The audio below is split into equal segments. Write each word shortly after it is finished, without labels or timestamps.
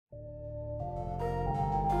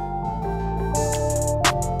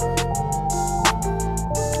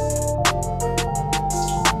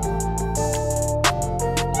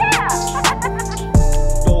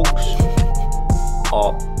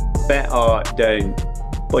better than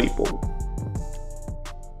people.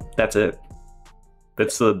 That's it.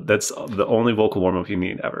 That's the only vocal warm-up you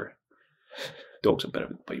need ever. Dogs are better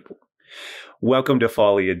than people. Welcome to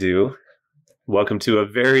Folie, Deux. Welcome to a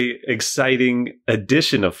very exciting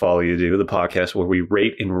edition of Folie, Deux, the podcast where we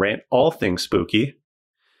rate and rant all things spooky.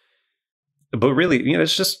 But really, you know,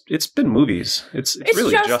 it's been movies. It's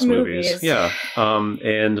really just movies. Yeah.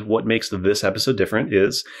 And what makes this episode different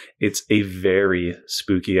is it's a very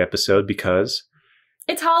spooky episode because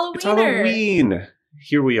it's Halloween. It's Halloween.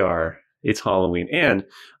 Here we are. It's Halloween. And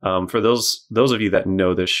for those of you that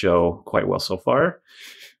know this show quite well so far,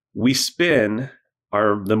 we spin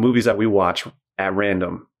the movies that we watch at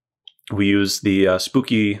random. We use the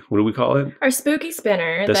spooky, what do we call it? Our spooky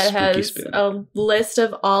spinner that has a list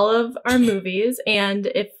of all of our movies. And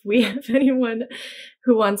if we have anyone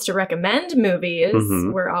who wants to recommend movies,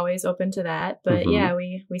 we're always open to that. But yeah,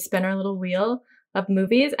 we spin our little wheel of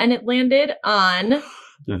movies and it landed on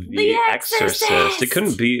The Exorcist. It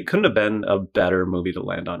couldn't have been a better movie to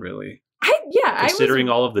land on, really. Considering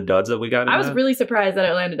all of the duds that we got in I was really surprised that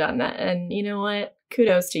it landed on that. And you know what?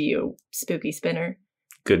 Kudos to you, spooky spinner.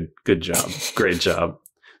 Good job. Great job.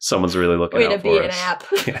 Someone's really looking out for us. Way to be an app.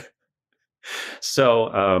 Yeah. So,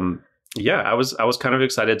 I was kind of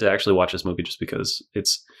excited to actually watch this movie just because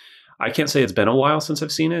I can't say it's been a while since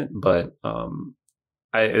I've seen it, but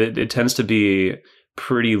it tends to be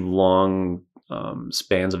pretty long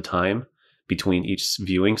spans of time between each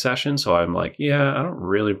viewing session. So I'm like, yeah, I don't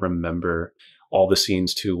really remember all the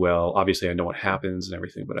scenes too well. Obviously, I know what happens and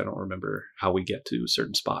everything, but I don't remember how we get to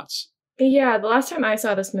certain spots. Yeah, the last time I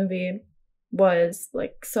saw this movie was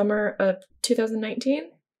like summer of 2019.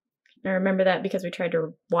 I remember that because we tried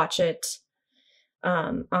to watch it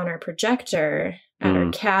on our projector at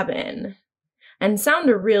our cabin. And sound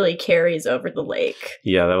really carries over the lake.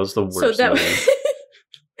 Yeah, that was the worst. So that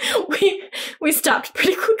we stopped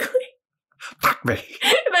pretty quickly. Fuck me.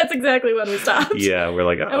 That's exactly when we stopped. Yeah, we're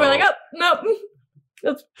like, and we're like, oh, nope.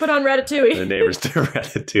 Let's put on Ratatouille. The neighbors do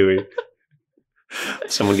Ratatouille.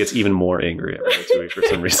 Someone gets even more angry at Ratatouille for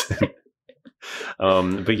some reason.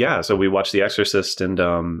 But yeah, so we watched The Exorcist,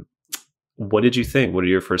 and what did you think? What are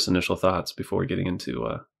your first initial thoughts before getting into?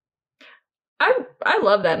 I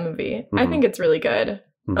love that movie. I think it's really good.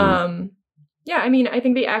 Yeah, I mean, I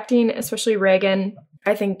think the acting, especially Reagan,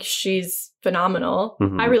 I think she's phenomenal.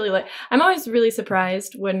 I'm always really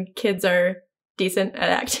surprised when kids are decent at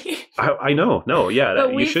acting. I know. No, yeah.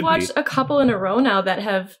 But we've watched a couple in a row now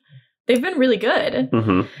that they've been really good.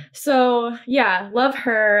 So yeah, love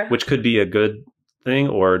her. Which could be a good thing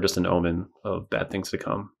or just an omen of bad things to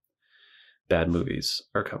come. Bad movies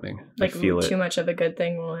are coming. Like too much of a good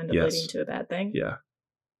thing will end up leading to a bad thing. Yeah,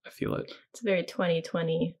 I feel it. It's a very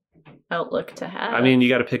 2020 outlook to have. I mean, you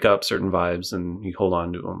got to pick up certain vibes and you hold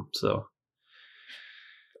on to them. So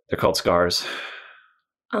they're called scars.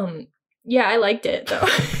 Yeah, I liked it though.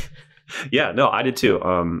 Yeah, no, I did too.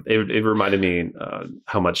 It reminded me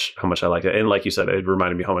how much I liked it, and like you said, it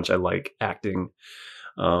reminded me how much I like acting.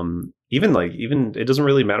 Even it doesn't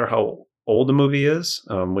really matter how old the movie is,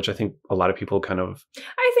 which I think a lot of people kind of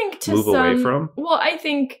move away from. Well, I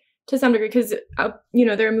think to some degree because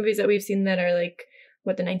there are movies that we've seen that are like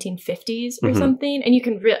the 1950s or something, and you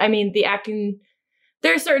can the acting.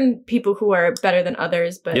 There are certain people who are better than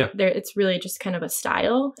others, but it's really just kind of a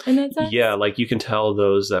style in that sense. Yeah, like you can tell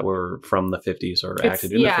those that were from the 50s or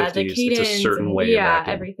acted in the 50s. The cadence, it's a certain way of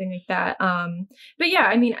acting. Everything like that. But yeah,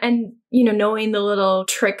 I mean, and knowing the little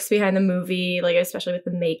tricks behind the movie, like especially with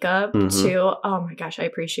the makeup too. Oh my gosh, I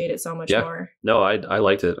appreciate it so much more. No, I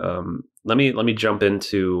liked it. Let me jump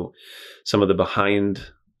into some of the behind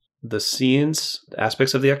the scenes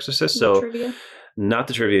aspects of The Exorcist. Trivia. Not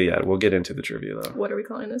the trivia yet. We'll get into the trivia though. What are we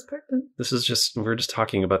calling this part then? We're just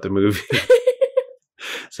talking about the movie.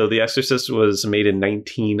 So The Exorcist was made in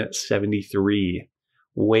 1973,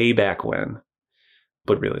 way back when.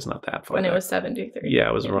 But really it's not that far. When it was 73. Yeah,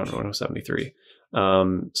 it was around when it was 73.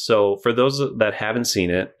 So for those that haven't seen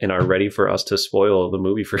it and are ready for us to spoil the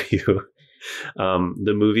movie for you,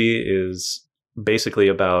 the movie is basically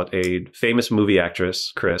about a famous movie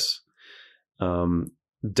actress, Chris,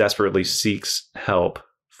 desperately seeks help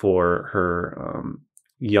for her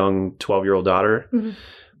young 12-year-old daughter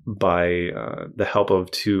by the help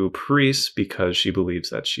of two priests because she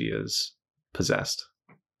believes that she is possessed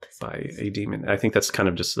by a demon. I think that's kind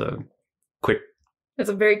of just a quick.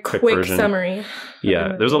 It's a very quick summary.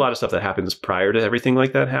 Yeah, there's a lot of stuff that happens prior to everything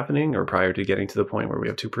like that happening or prior to getting to the point where we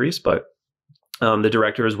have two priests. But the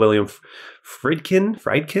director is William Friedkin.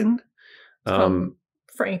 Franken.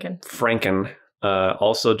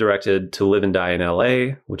 Also directed To Live and Die in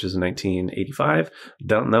L.A., which is in 1985.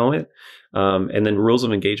 Don't know it. And then Rules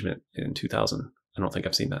of Engagement in 2000. I don't think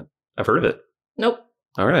I've seen that. I've heard of it. Nope.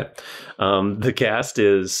 All right. The cast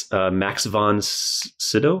is Max von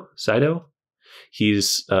Sydow.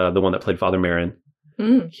 He's the one that played Father Merrin.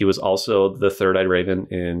 He was also the Third-Eyed Raven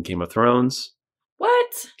in Game of Thrones.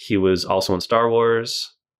 What? He was also in Star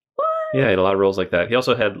Wars. What? Yeah, he had a lot of roles like that. He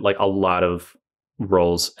also had like a lot of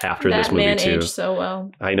roles after this movie man too. Aged so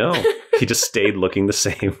well. I know. He just stayed looking the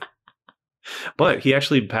same. But he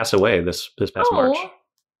actually passed away this past March.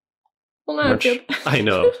 Well, no, I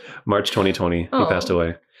know. March 2020, he passed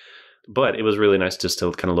away. But it was really nice just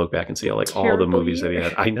to kind of look back and see like all the movies that he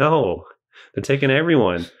had. I know. They're taking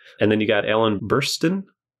everyone. And then you got Ellen Burstyn.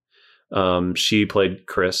 She played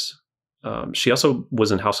Chris. She also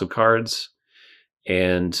was in House of Cards.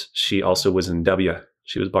 And she also was in W.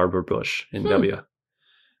 She was Barbara Bush in W.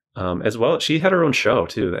 As well, she had her own show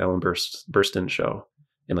too, the Ellen Burstyn show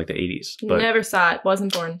in like the 80s. But never saw it.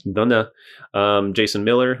 Wasn't born. No. Jason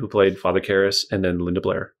Miller, who played Father Karras, and then Linda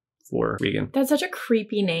Blair for Regan. That's such a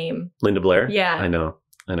creepy name. Linda Blair? Yeah. I know.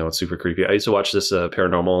 It's super creepy. I used to watch this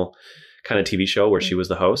paranormal kind of TV show where she was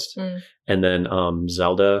the host. And then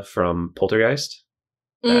Zelda from Poltergeist.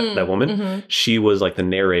 That woman, she was like the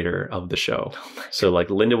narrator of the show. So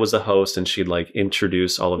like Linda was the host and she'd like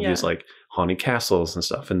introduce all of these like haunted castles and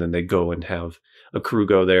stuff. And then they go and have a crew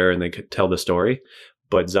go there and they could tell the story.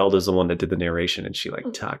 But Zelda's the one that did the narration and she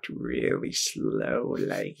like talked really slow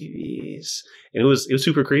like this. And it was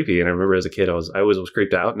super creepy. And I remember as a kid, I always was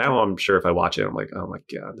creeped out. Now I'm sure if I watch it, I'm like, oh my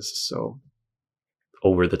God, this is so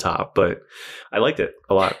over the top. But I liked it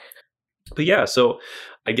a lot. But yeah, so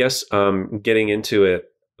I guess getting into it,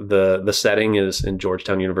 the setting is in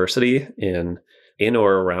Georgetown University in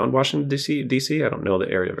or around Washington, D.C. I don't know the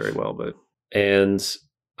area very well, and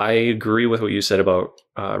I agree with what you said about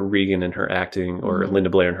Regan and her acting, or Linda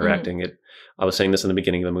Blair and her acting. I was saying this in the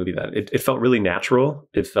beginning of the movie, that it felt really natural.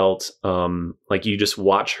 It felt like you just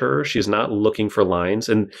watch her. She's not looking for lines.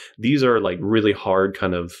 And these are like really hard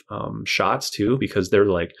kind of shots too, because they're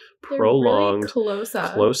like prolonged, really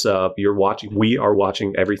close up. We are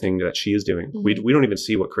watching everything that she is doing. We don't even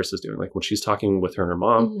see what Chris is doing. Like when she's talking with her and her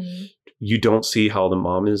mom, you don't see how the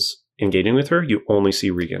mom is engaging with her. You only see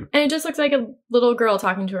Regan, and it just looks like a little girl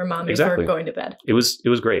talking to her mom before going to bed. It was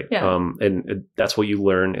great. Yeah. And that's what you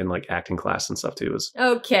learn in like acting class and stuff too.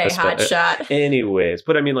 Hot shot. Anyways,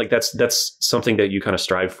 but I mean, like that's something that you kind of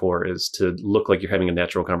strive for, is to look like you're having a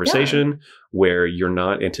natural conversation where you're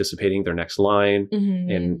not anticipating their next line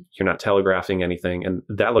and you're not telegraphing anything. And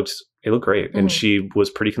it looked great. And she was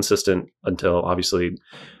pretty consistent until obviously.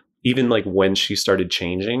 Even like when she started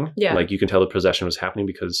changing, like you can tell the possession was happening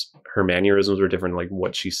because her mannerisms were different. Like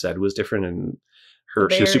what she said was different, and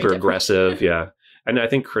she was super aggressive. Yeah. And I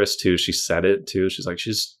think Chris too, she said it too. She's like,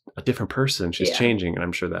 she's a different person. She's changing. And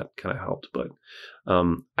I'm sure that kind of helped. But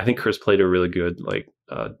I think Chris played a really good, like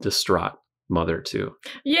distraught mother too.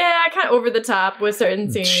 Yeah, kind of over the top with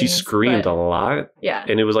certain scenes. She screamed a lot. Yeah.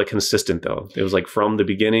 And it was like consistent though. It was like from the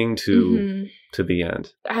beginning to the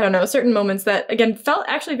end. I don't know, certain moments that again felt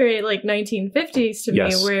actually very like 1950s to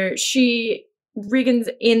me, where Regan's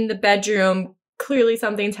in the bedroom, clearly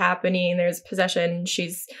something's happening, there's possession,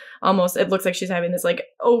 it looks like she's having this like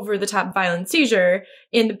over the top violent seizure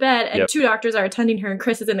in the bed, and two doctors are attending her and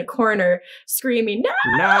Chris is in a corner screaming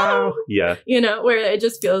no. Yeah. Where it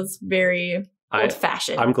just feels very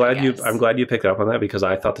old-fashioned. I'm glad you picked up on that, because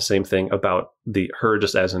I thought the same thing about her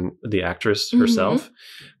just as in the actress herself,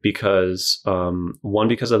 because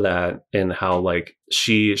because of that, and how like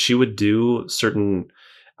she would do certain,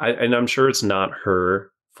 and I'm sure it's not her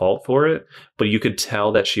fault for it, but you could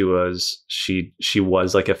tell that she was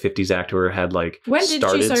like a 50s actor, had like when did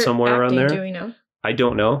started she start somewhere acting, around there. do we know? I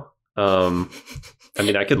don't know. I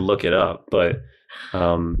mean, I could look it up, but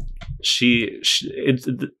her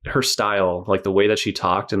style, like the way that she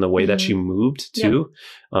talked and the way that she moved too,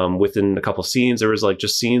 within a couple scenes, there was like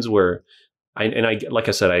just scenes where I like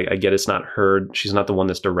I said, I get it's not her. She's not the one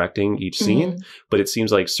that's directing each scene, but it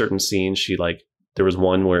seems like certain scenes there was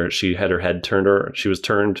one where she had her head turned, or she was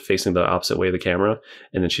turned facing the opposite way of the camera.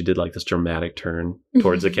 And then she did like this dramatic turn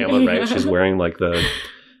towards the camera, right? She's wearing like the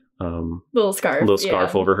little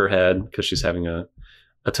scarf over her head because she's having a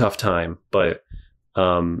tough time. But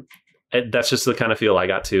that's just the kind of feel I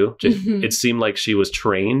got too. It seemed like she was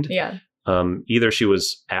trained. Yeah. Either she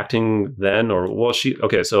was acting then,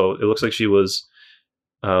 so it looks like she was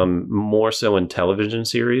more so in television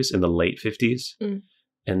series in the late 50s.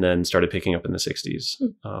 And then started picking up in the 60s.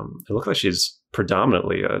 It looked like she's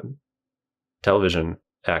predominantly a television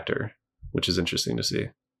actor, which is interesting to see.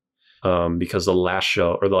 because the last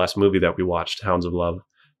show or the last movie that we watched, Hounds of Love,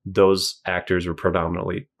 those actors were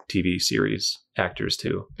predominantly TV series actors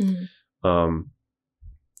too.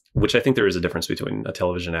 Which I think there is a difference between a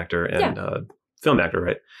television actor and a film actor,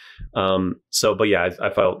 right? But yeah, I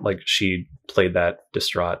felt like she played that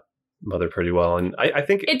distraught mother pretty well. And I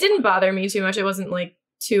think it didn't bother me too much. It wasn't like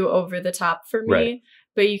too over the top for me. Right.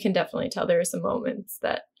 But you can definitely tell there were some moments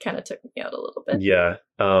that kind of took me out a little bit. Yeah.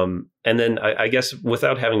 And then I guess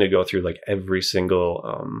without having to go through like every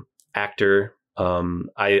single actor,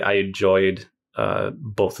 I enjoyed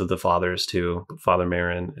both of the fathers too, Father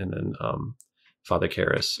Merrin and then Father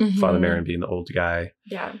Karras. Father Merrin being the old guy.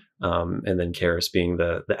 Yeah. And then Karras being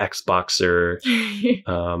the ex-boxer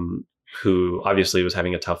who obviously was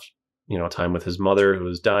having a tough, time with his mother who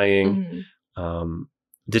was dying.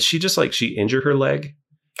 Did she just she injure her leg?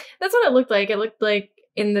 That's what it looked like. It looked like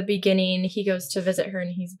in the beginning he goes to visit her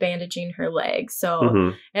and he's bandaging her leg. So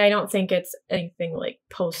and I don't think it's anything like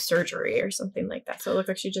post-surgery or something like that. So it looked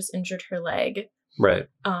like she just injured her leg. Right.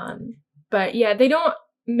 But yeah, they don't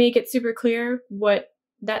make it super clear what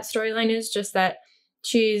that storyline is, just that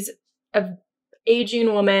she's a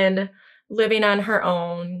aging woman living on her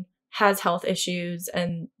own, has health issues,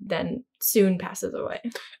 and then soon passes away.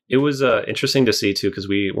 It was interesting to see too, because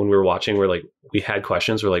when we were watching, we had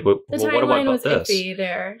questions. We're like, what about this? Iffy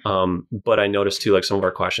there. But I noticed too, some of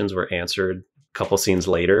our questions were answered a couple scenes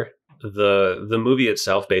later. The movie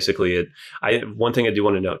itself, basically, one thing I do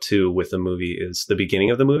want to note too with the movie is the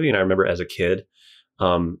beginning of the movie, and I remember as a kid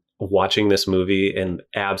watching this movie and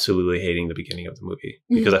absolutely hating the beginning of the movie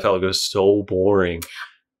because I felt like it was so boring.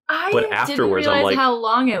 But afterwards, didn't realize how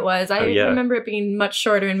long it was. I remember it being much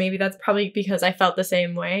shorter, and maybe that's probably because I felt the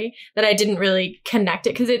same way, that I didn't really connect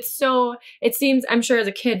it because it seems, I'm sure as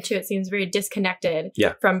a kid too, it seems very disconnected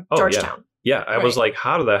from Georgetown. Yeah, I was like,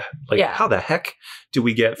 how the heck do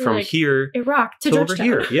we get from here Iraq to Georgetown?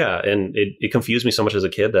 Over here? Yeah, and it confused me so much as a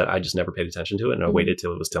kid that I just never paid attention to it, and I waited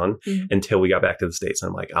till it was done until we got back to the States, and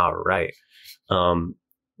I'm like, all right.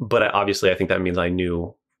 But obviously, I think that means I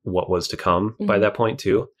knew what was to come by that point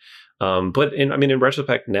too. But in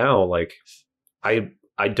retrospect now,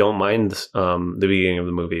 I don't mind the beginning of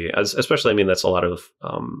the movie, especially that's a lot of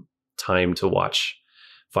time to watch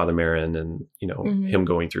Father Merrin and him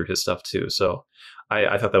going through his stuff too. So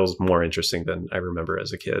I thought that was more interesting than I remember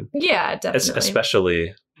as a kid. Yeah, definitely.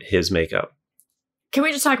 Especially his makeup. Can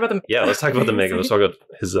we just talk about the makeup? Yeah, let's talk about the makeup. Let's talk about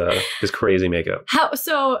his crazy makeup.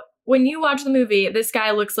 So when you watch the movie, this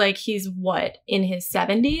guy looks like he's in his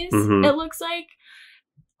 70s, it looks like.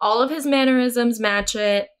 All of his mannerisms match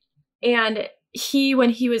it. And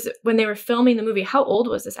when they were filming the movie, how old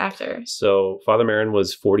was this actor? So Father Merrin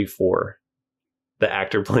was 44. The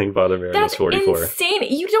actor playing Father Merrin was 44. That's insane.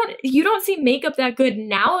 You don't see makeup that good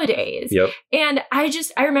nowadays. Yep. And I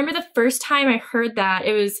remember the first time I heard that,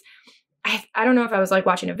 it was, I don't know if I was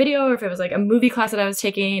watching a video or if it was a movie class that I was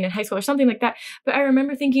taking in high school or something like that. But I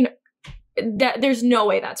remember thinking that there's no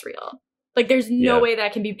way that's real. There's no way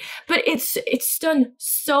that can be. But it's done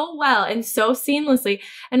so well and so seamlessly.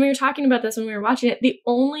 And we were talking about this when we were watching it. The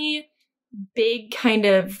only big kind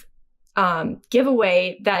of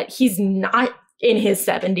giveaway that he's not in his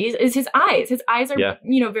 70s is his eyes. His eyes are,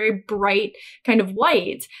 very bright, kind of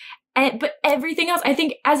white. But everything else, I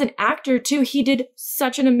think as an actor too, he did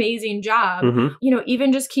such an amazing job.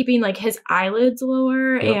 Even just keeping his eyelids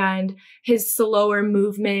lower and his slower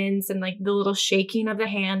movements and the little shaking of the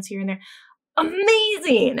hands here and there.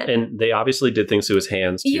 Amazing. And they obviously did things to his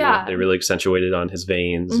hands too. Yeah. They really accentuated on his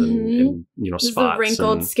veins and spots, the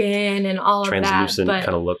wrinkled skin and all of that. Translucent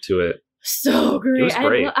kind of look to it. So great. It was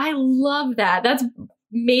great. I love that. That's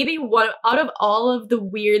maybe one out of all of the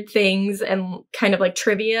weird things and kind of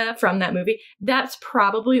trivia from that movie, that's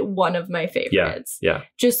probably one of my favorites. Yeah.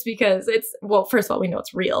 Just because first of all, we know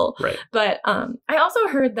it's real. Right. But I also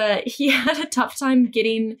heard that he had a tough time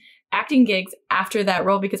getting acting gigs after that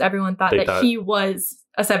role because everyone thought he was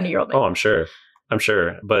a 70-year-old man. Oh, I'm sure.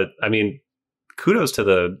 But kudos to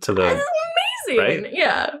the That's amazing. Right?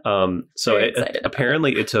 Yeah. So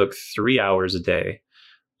apparently it took 3 hours a day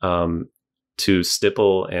to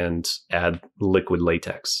stipple and add liquid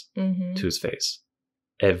latex to his face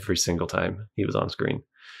every single time he was on screen.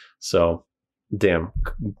 So damn,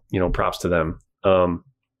 props to them.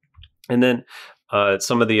 And then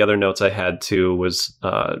some of the other notes I had too was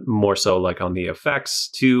more so on the effects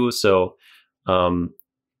too. So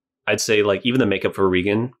I'd say even the makeup for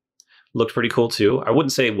Regan looked pretty cool too. I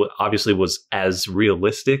wouldn't say it obviously was as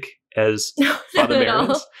realistic as Father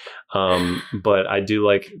Merrin's. But I do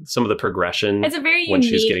like some of the progression. It's a very when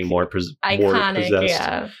unique, she's getting more iconic, more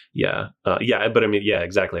possessed. Yeah. But I mean, yeah,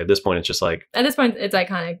 exactly. At this point, it's just like at this point, it's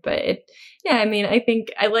iconic. But I mean, I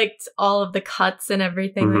think I liked all of the cuts and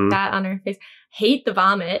everything like that on her face. Hate the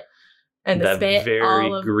vomit and the that spit.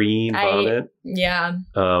 Very green vomit. Yeah.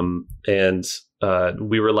 And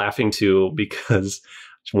we were laughing too because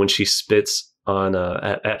when she spits on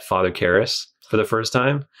at Father Karras for the first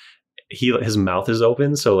time, his mouth is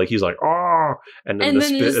open, so like he's like, oh, and then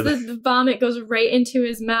the vomit goes right into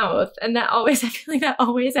his mouth, and I feel like that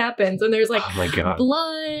always happens when there's like oh my God.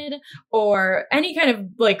 Blood or any kind of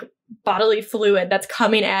like bodily fluid that's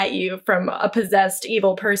coming at you from a possessed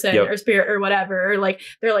evil person or spirit or whatever. Or like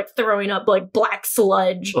they're like throwing up like black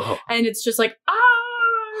sludge, and it's just like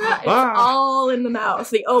it's all in the mouth,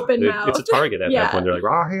 the open mouth. It's a target at that point. They're like,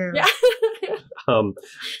 raw here. Yeah.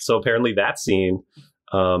 So apparently that scene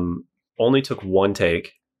only took one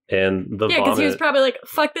take, and the vomit. Because he was probably like,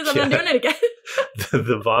 "Fuck this, I'm not doing it again."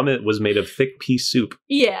 the vomit was made of thick pea soup.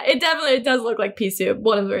 Yeah, it does look like pea soup.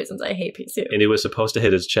 One of the reasons I hate pea soup. And it was supposed to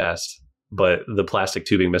hit his chest, but the plastic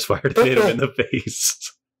tubing misfired and hit him in the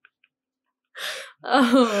face.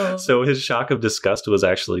 Oh. So his shock of disgust was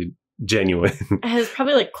actually genuine. It was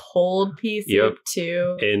probably like cold pea soup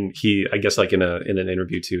too. And he, I guess, like in an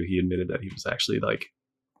interview too, he admitted that he was actually like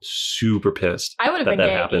super pissed. I would have been that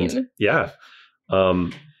happened. Yeah.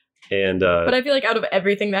 But I feel like out of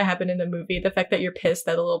everything that happened in the movie, the fact that you're pissed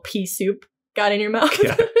that a little pea soup got in your mouth.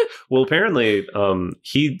 Yeah. Well, apparently,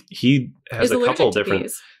 he has a couple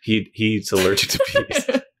different. He's allergic to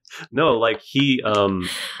peas. No, like he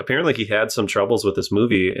apparently he had some troubles with this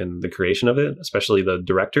movie and the creation of it, especially the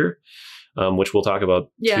director, which we'll talk about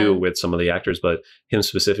too with some of the actors, but him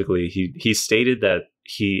specifically, he stated that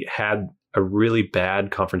he had a really bad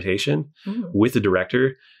confrontation with the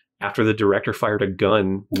director after the director fired a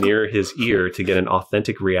gun near his ear to get an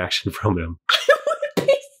authentic reaction from him.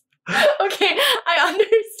 Okay, I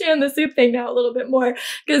understand the soup thing now a little bit more,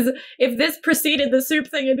 because if this preceded the soup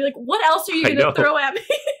thing, I'd be like, what else are you going to throw at me?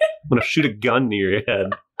 I'm going to shoot a gun near your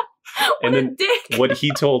head. And then what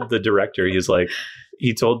he told the director,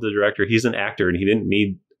 he told the director he's an actor and he didn't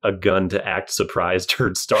need a gun to act surprised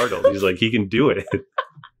or startled. He's like, he can do it.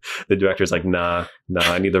 The director's like, nah,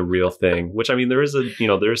 I need the real thing. Which, I mean, there is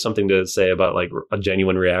something to say about like a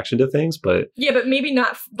genuine reaction to things, but yeah, but maybe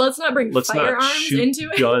not. Let's not bring firearms into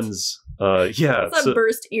it. Guns. Yeah. Let's not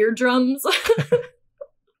burst eardrums.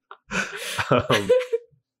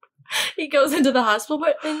 He goes into the hospital,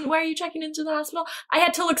 but and why are you checking into the hospital? I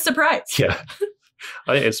had to look surprised. Yeah.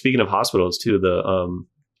 And speaking of hospitals too,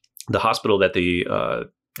 the hospital that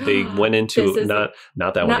they went into, not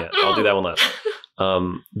that one yet. I'll do that one last.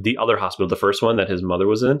 The other hospital, the first one that his mother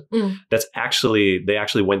was in, they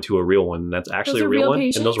actually went to a real one. That's actually a real one.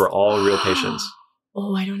 Patients? And those were all real patients.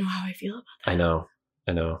 Oh, I don't know how I feel about that.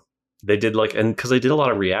 I know. They did and because they did a lot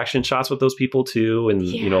of reaction shots with those people too.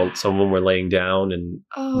 And, some of them were laying down and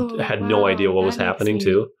had no idea what was happening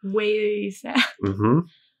too. Way sad.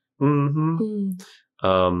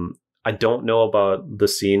 I don't know about the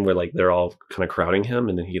scene where like they're all kind of crowding him,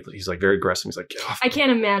 and then he's like very aggressive. He's like, I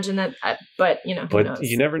can't imagine that, but who knows?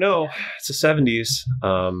 You never know. It's the 70s.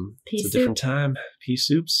 It's a different time. Pea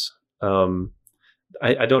soups.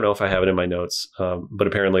 I don't know if I have it in my notes, but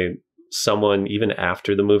apparently someone, even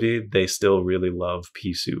after the movie, they still really love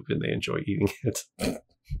pea soup and they enjoy eating it.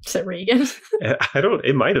 Is it Regan?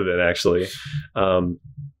 It might have been actually.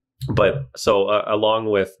 But so along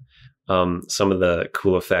with some of the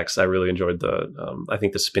cool effects, I really enjoyed I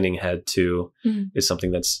think the spinning head too is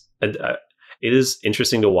something that's, it is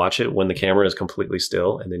interesting to watch it when the camera is completely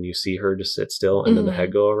still and then you see her just sit still and then the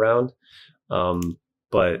head go around.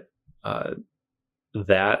 But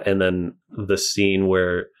that, and then the scene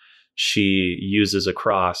where she uses a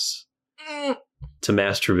cross to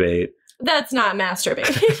masturbate. That's not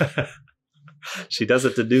masturbating. She does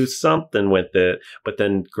it to do something with it, but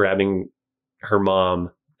then grabbing her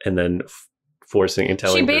mom and then forcing and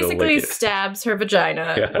telling her to lick it. She basically stabs her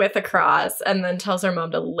vagina with a cross and then tells her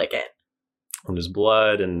mom to lick it. And there's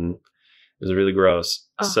blood and it was really gross.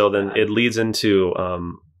 Oh, so then God. It leads into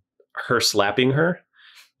her slapping her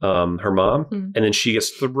mom, and then she gets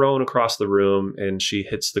thrown across the room and she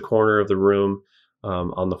hits the corner of the room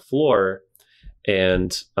on the floor.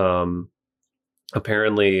 And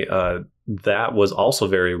apparently that was also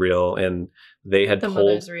very real, and they had told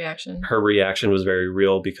mother's reaction. Her reaction was very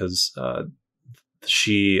real because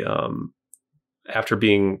she after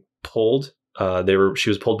being pulled, she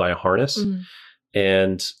was pulled by a harness,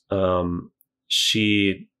 and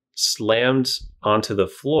she slammed onto the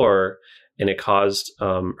floor and it caused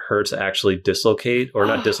her to actually dislocate, or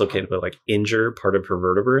not dislocate, but like injure part of her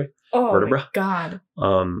vertebra. My God.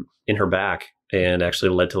 In her back, and actually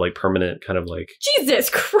led to like permanent kind of like Jesus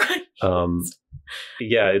Christ.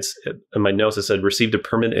 Yeah, in my notes it said received a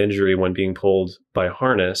permanent injury when being pulled by a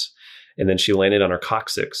harness, and then she landed on her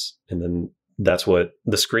coccyx, and then that's what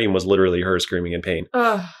the scream was, literally her screaming in pain.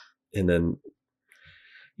 And then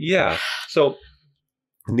so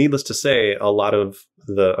needless to say, a lot of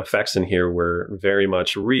the effects in here were very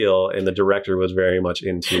much real, and the director was very much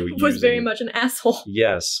into very much an asshole.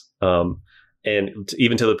 Yes. And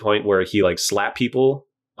even to the point where he like slapped people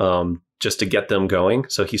just to get them going.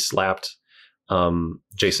 So he slapped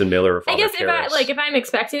Jason Miller or Father Karras. If I'm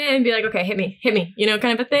expecting it and be like, okay, hit me,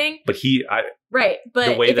 kind of a thing. But right. But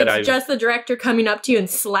the way if it's just the director coming up to you and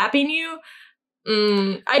slapping you,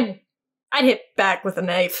 I'd hit back with a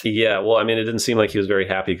knife. Yeah, well, I mean, it didn't seem like he was very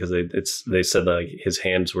happy because they said that his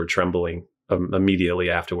hands were trembling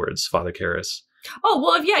immediately afterwards, Father Karras. Oh,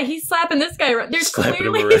 well, he's slapping this guy. There's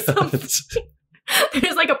clearly something.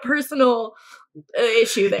 There's like a personal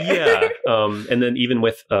issue there. Yeah. And then even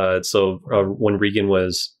with, when Regan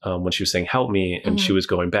was, when she was saying, help me, and she was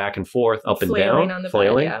going back and forth, up and down,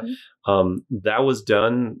 flailing. That was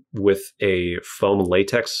done with a foam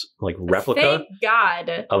latex, like replica Thank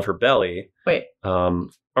God. Of her belly. Wait. Or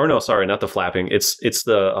no, sorry, not the flapping. It's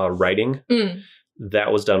the writing.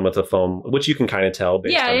 That was done with a foam, which you can kind of tell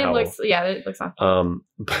based on how... it looks on.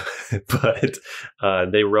 But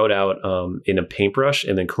they wrote out in a paintbrush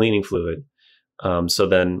and then cleaning fluid. So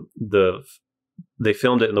then they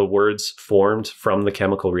filmed it, and the words formed from the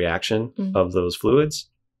chemical reaction of those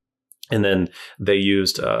fluids. And then they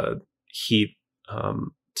used heat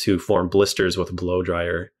to form blisters with a blow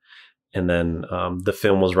dryer. And then the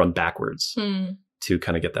film was run backwards to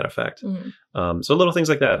kind of get that effect. So little things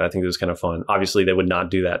like that, I think it was kind of fun. Obviously, they would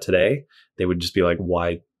not do that today. They would just be like,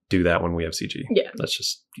 why do that when we have CG? Yeah. Let's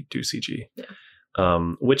just do CG. Yeah.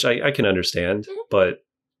 Which I can understand, but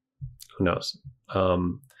who knows?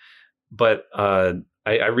 But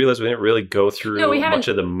I realized we didn't really go through much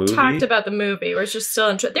of the movie. Talked about the movie. We're just still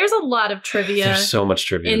in. There's a lot of trivia. There's so much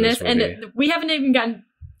trivia in this movie. And we haven't even gotten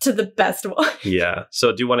to the best one. Yeah.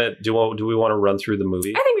 So do we want to run through the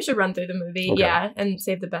movie? I think we should run through the movie. Okay. Yeah, and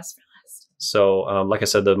save the best for last. So, like I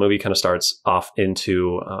said, the movie kind of starts off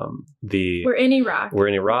into We're in Iraq. We're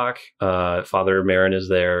in Iraq. Father Marin is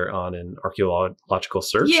there on an archaeological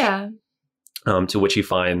search. Yeah. To which he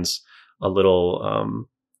finds a little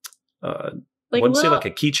say like a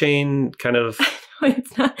keychain kind of.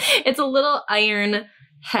 It's not. It's a little iron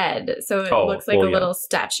head, so it looks like a little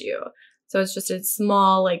statue. So it's just a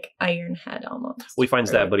small like iron head almost. Well, he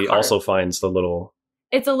finds that, but he also finds the little.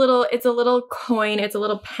 It's a little coin. It's a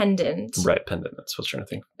little pendant. Right, pendant. That's what I was trying to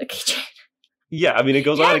think. A keychain. Yeah, I mean it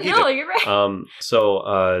goes on. No, you're right.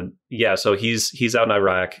 So he's out in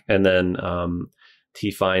Iraq, and then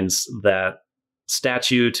he finds that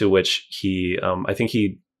statue, to which he I think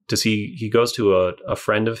he goes to a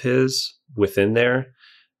friend of his within there.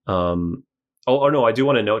 I do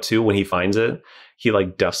want to note too, when he finds it, he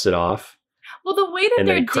like dusts it off. Well, the way that and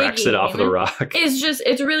they're then cracks digging it off of the rock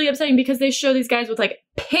it's really upsetting, because they show these guys with like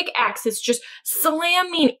pickaxes just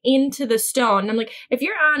slamming into the stone. And I'm like, if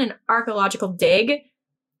you're on an archaeological dig,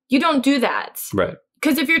 you don't do that. Right.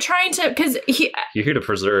 Because if you're trying to, you're here to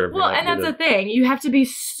preserve. Well, and that's the thing. You have to be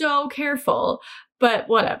so careful. But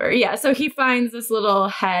whatever. Yeah. So he finds this little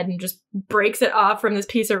head and just breaks it off from this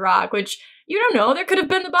piece of rock, which you don't know. There could have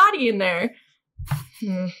been the body in there.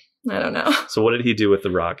 I don't know. So what did he do with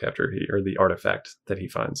the rock or the artifact that he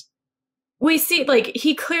finds? We see, like,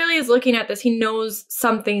 he clearly is looking at this. He knows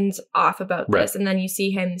something's off about this. And then you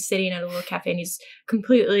see him sitting at a little cafe, and he's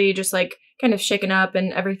completely just like kind of shaken up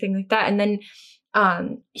and everything like that. And then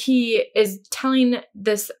he is telling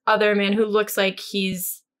this other man who looks like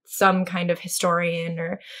he's some kind of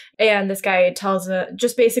historian, and this guy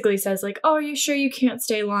just basically says like, oh, are you sure you can't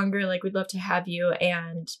stay longer? Like, we'd love to have you.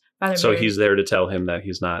 And Father Marin, he's there to tell him that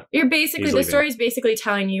he's not. The story is basically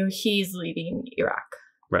telling you he's leaving Iraq.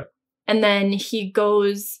 Right. And then he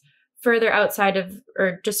goes further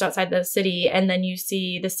just outside the city, and then you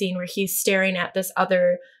see the scene where he's staring at this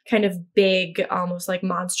other kind of big, almost like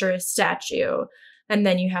monstrous statue. And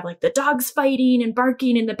then you have like the dogs fighting and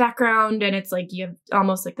barking in the background. And it's like you have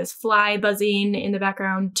almost like this fly buzzing in the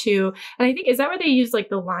background too. And I think, is that where they use like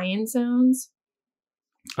the lion sounds?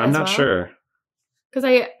 I'm not sure. Because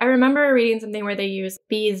I remember reading something where they use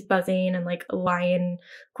bees buzzing and like a lion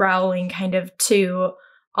growling kind of to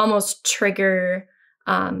almost trigger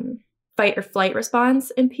fight or flight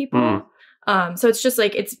response in people. So it's just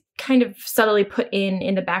like, it's kind of subtly put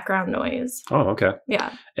in the background noise. Oh, okay.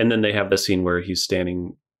 Yeah. And then they have the scene where he's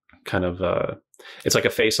standing kind of, it's like a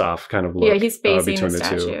face-off kind of look. Yeah, he's facing between the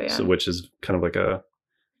statue, two, yeah. so, which is kind of like a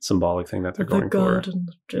symbolic thing that they're going for.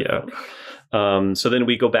 Yeah. So then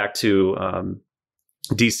we go back to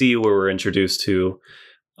DC, where we're introduced to,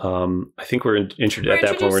 I think we're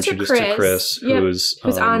introduced to Chris, who's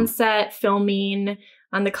on set filming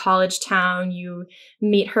on the college town. You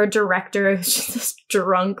meet her director, who's just this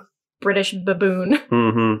drunk British baboon.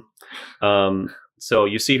 Mm-hmm. So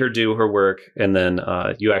you see her do her work, and then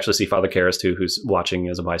you actually see Father Karras too, who's watching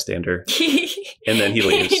as a bystander. And then he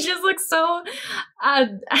leaves. He just looks so,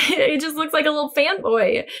 he just looks like a little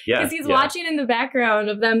fanboy. Yeah. Because he's watching in the background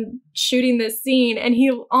of them shooting this scene, and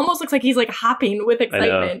he almost looks like he's like hopping with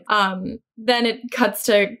excitement. Then it cuts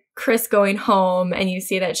to Chris going home, and you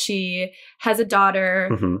see that she has a daughter,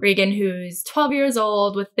 Regan, who's 12 years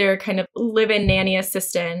old, with their kind of live-in nanny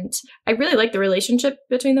assistant. I really like the relationship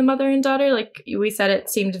between the mother and daughter. Like we said, it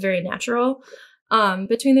seemed very natural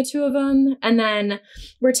between the two of them. And then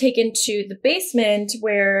we're taken to the basement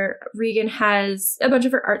where Regan has a bunch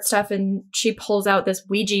of her art stuff, and she pulls out this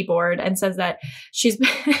Ouija board and says that she's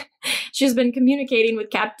been communicating with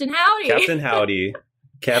Captain Howdy.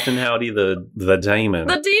 Captain Howdy, the demon.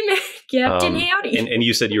 The demon, Captain Howdy. And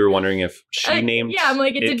you said you were wondering if she named I'm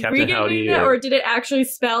like, did Captain Regan Howdy, name that, or did it actually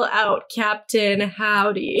spell out Captain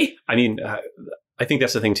Howdy? I mean, I think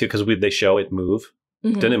that's the thing too, because they show it move.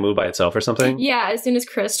 Didn't it move by itself or something? Yeah, as soon as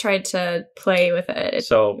Chris tried to play with it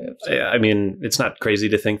moved. I mean, it's not crazy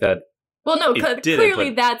to think that. Well, no,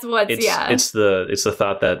 clearly that's what's, It's the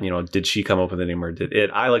thought that, did she come up with the name, or did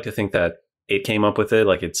it? I like to think that it came up with it.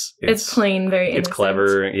 Like it's plain, very innocent. It's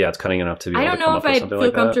clever. Yeah, it's cunning enough to be. I don't know if I'd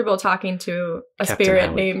feel comfortable talking to a Captain spirit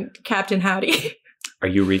Howdy. Named Captain Howdy. Are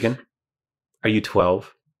you Regan? Are you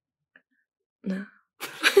 12? No.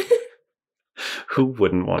 Who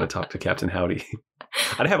wouldn't want to talk to Captain Howdy?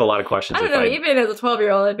 I'd have a lot of questions. I don't know. Even as a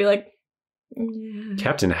 12-year-old, I'd be like, yeah.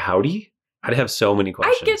 Captain Howdy? I'd have so many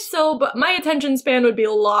questions. I guess so, but my attention span would be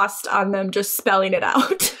lost on them just spelling it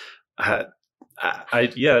out.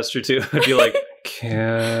 Yeah, that's true too. I'd be like,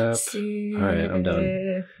 Cap. All right, I'm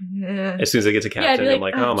done. As soon as I get to Captain, I'm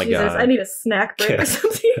like, oh my God. I need a snack break or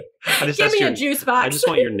something. Give me a juice box. I just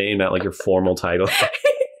want your name, not like your formal title.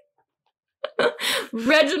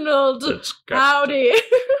 Reginald Howdy.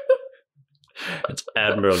 It's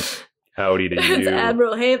Admiral Howdy to you. It's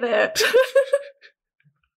Admiral, hey there.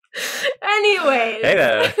 Anyway. Hey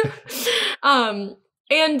there.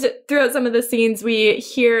 And throughout some of the scenes, we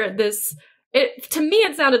hear this. To me,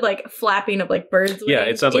 it sounded like flapping of like birds' wings. Yeah,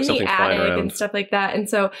 it sounds like something flying around and stuff like that. And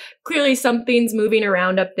so clearly something's moving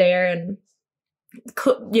around up there. And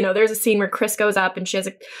there's a scene where Chris goes up and she has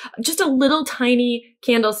just a little tiny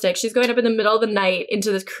candlestick. She's going up in the middle of the night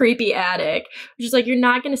into this creepy attic. Which is like, you're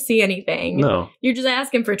not going to see anything. No. You're just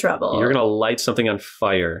asking for trouble. You're going to light something on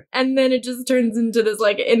fire. And then it just turns into this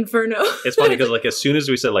like inferno. It's funny because like as soon as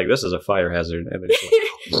we said like this is a fire hazard, and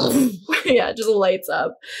then yeah, it just lights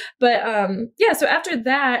up. But so after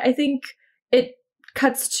that, I think it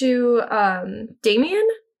cuts to Damien.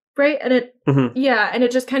 Right. And and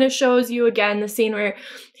it just kind of shows you again the scene where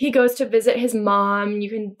he goes to visit his mom. You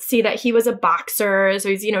can see that he was a boxer. So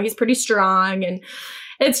he's, he's pretty strong. And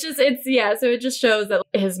so it just shows that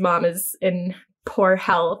his mom is in poor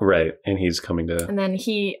health. Right. And he's coming to. And then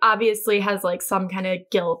he obviously has like some kind of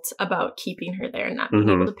guilt about keeping her there and not being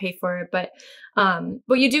able to pay for it. But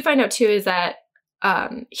what you do find out too is that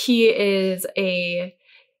he is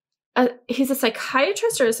he's a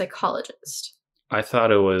psychiatrist or a psychologist. I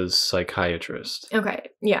thought it was psychiatrist. Okay.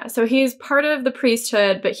 Yeah. So he's part of the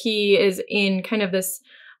priesthood, but he is in kind of this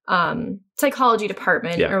psychology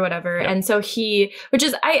department or whatever. Yeah. And so which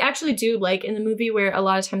is, I actually do like in the movie where a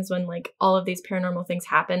lot of times when like all of these paranormal things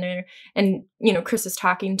happen and Chris is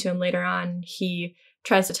talking to him later on, he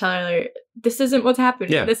tries to tell her, this isn't what's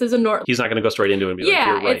happening. Yeah. This is a normal. He's not going to go straight into it and be like,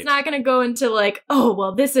 you're right. It's not going to go into like, oh,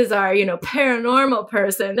 well, this is our, paranormal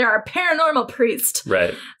person. They're our paranormal priest.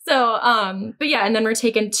 Right. So, but yeah, and then we're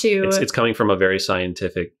taken to. It's coming from a very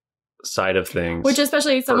scientific side of things. Which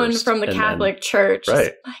especially someone from the Catholic Church.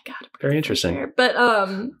 Right. My God. Very interesting. Here. But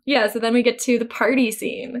so then we get to the party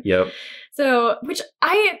scene. Yep. So, which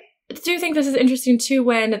I do think this is interesting too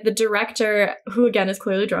when the director, who again is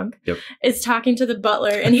clearly drunk, is talking to the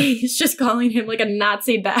butler and he's just calling him like a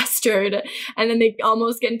Nazi bastard, and then they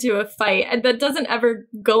almost get into a fight, and that doesn't ever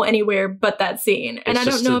go anywhere but that scene. And I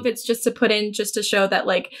don't know if it's just to put in just to show that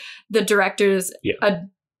like the director's a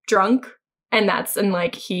drunk, and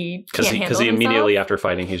like he can't handle himself. Because he immediately after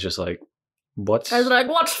fighting he's just like, what? I was like,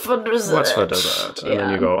 what's for dessert? What's for dessert? And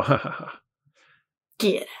then you go,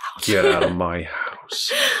 get out. Get out of my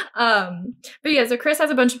house. But yeah, so Chris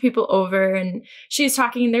has a bunch of people over and she's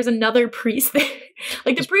talking. There's another priest there.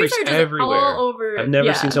 Like the priests are just everywhere. All over. I've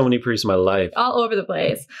never seen so many priests in my life. All over the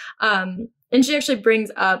place. And she actually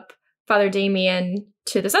brings up Father Damien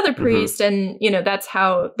to this other priest. And, you know, that's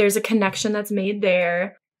how there's a connection that's made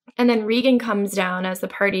there. And then Regan comes down as the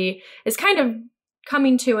party is kind of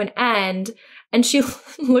coming to an end. And she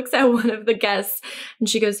looks at one of the guests and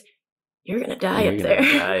she goes, "You're going to die up there."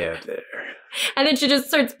 Die up there. And then she just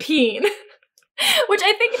starts peeing, which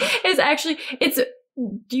I think is actually,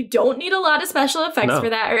 you don't need a lot of special effects for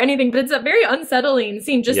that or anything, but it's a very unsettling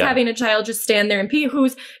scene, just having a child just stand there and pee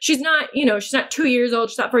she's not 2 years old,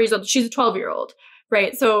 she's not 4 years old, she's a 12-year-old,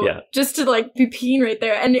 right? So just to like be peeing right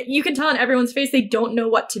there, and you can tell on everyone's face they don't know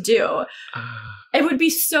what to do. It would be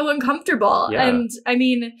so uncomfortable. Yeah. And I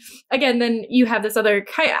mean, again, then you have this other,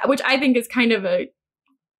 which I think is kind of a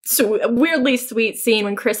weirdly sweet scene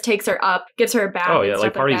when Chris takes her up, gives her a bath. Oh yeah,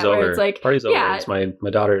 like party's over. It's like party's over. It's my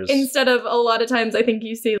daughter's. Instead of a lot of times, I think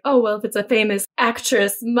you see, oh well, if it's a famous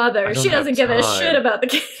actress mother, she doesn't give a shit about the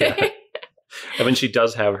kid. Yeah. I mean, she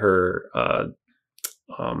does have her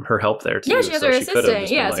help there too. Yeah, she has her assistant.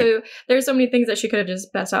 Yeah, so there's so many things that she could have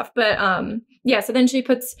just passed off. But so then she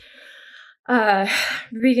puts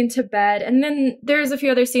Regan to bed, and then there's a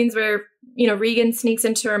few other scenes where, you know, Regan sneaks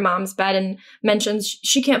into her mom's bed and mentions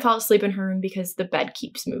she can't fall asleep in her room because the bed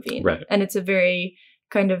keeps moving. Right. And it's a very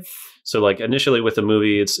kind of... So like initially with the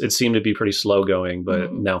movie, it seemed to be pretty slow going,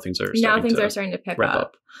 but now things are starting to pick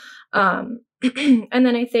up. And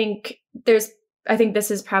then I think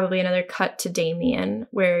this is probably another cut to Damien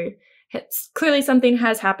where it's clearly something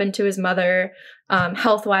has happened to his mother.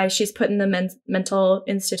 Health-wise, she's put in the mental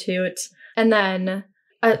institute. And then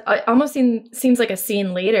almost seems like a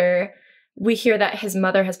scene later, we hear that his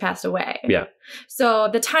mother has passed away. Yeah. So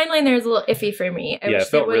the timeline there is a little iffy for me. It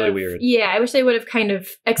felt really weird. Yeah, I wish they would have kind of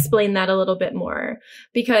explained that a little bit more,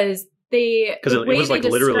 because it was like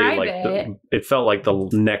literally like it felt like the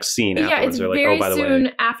next scene afterwards. They're like, very by the soon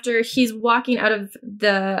way, after he's walking out of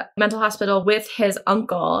the mental hospital with his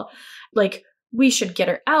uncle, like, we should get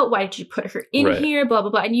her out. Why did you put her in here? Blah,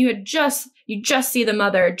 blah, blah. And you just see the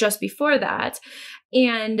mother just before that.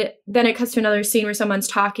 And then it cuts to another scene where someone's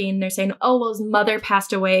talking. They're saying, oh, well, his mother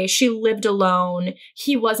passed away. She lived alone.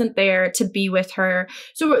 He wasn't there to be with her.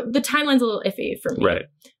 So the timeline's a little iffy for me,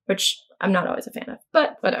 which I'm not always a fan of,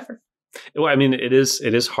 but whatever. Well, I mean, it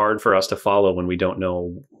is hard for us to follow when we don't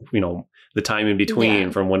know, the time in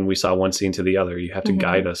between from when we saw one scene to the other. You have to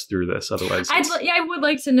guide us through this. Otherwise, I would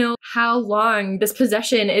like to know how long this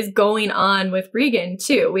possession is going on with Regan,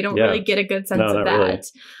 too. We don't really get a good sense of that. Really.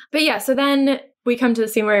 But yeah, so then we come to the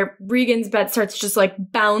scene where Regan's bed starts just like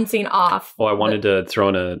bouncing off. Oh, I wanted to throw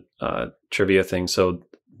in a trivia thing. So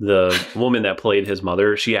the woman that played his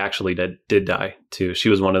mother, she actually did die too. She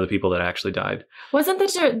was one of the people that actually died. Wasn't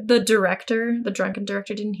the director, the drunken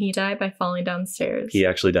director, didn't he die by falling downstairs? He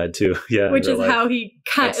actually died too. Yeah. Which is how he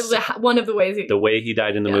one of the ways the way he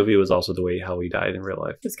died in the movie was also the way how he died in real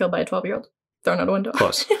life. He was killed by a 12-year-old, thrown out a window.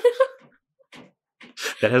 Close.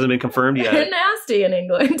 That hasn't been confirmed yet. Nasty in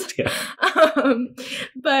England. Yeah.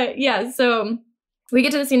 But yeah, so we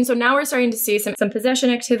get to the scene. So now we're starting to see some possession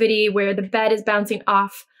activity where the bed is bouncing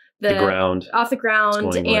off the ground,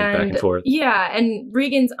 going back and forth. Yeah, and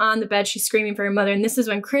Regan's on the bed. She's screaming for her mother, and this is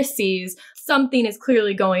when Chris sees something is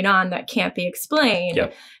clearly going on that can't be explained.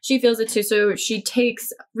 Yep. She feels it too, so she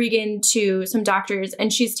takes Regan to some doctors,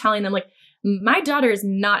 and she's telling them, like, my daughter is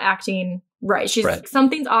not acting right. She's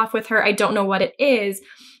something's off with her. I don't know what it is.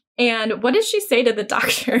 And what does she say to the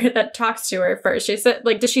doctor that talks to her first? She said,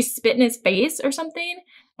 like, does she spit in his face or something?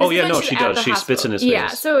 She does. She spits in his face. Yeah,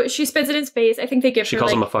 so she spits in his face. I think they give her, she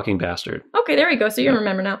calls him a fucking bastard. Okay, there we go. So you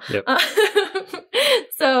remember now. Yep.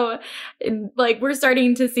 So, like, we're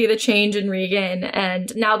starting to see the change in Regan,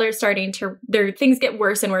 and now things get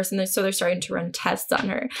worse and worse, and so they're starting to run tests on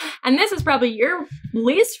her. And this is probably your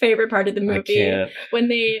least favorite part of the movie, when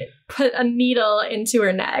they put a needle into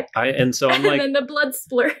her neck. And so I'm like, and then the blood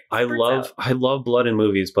splurts. I love blood in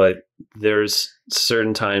movies, but there's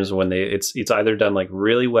certain times when it's either done like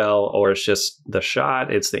really well, or it's just the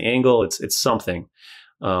shot, it's the angle, it's something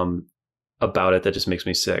about it that just makes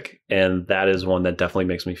me sick. And that is one that definitely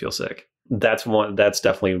makes me feel sick. That's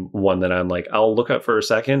definitely one that I'm like, I'll look up for a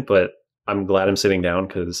second, but I'm glad I'm sitting down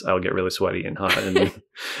because I'll get really sweaty and hot, and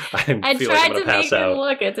I feel like I'm gonna pass out.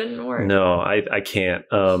 Look, it didn't work. No, I can't.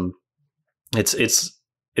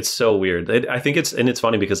 It's so weird. I think it's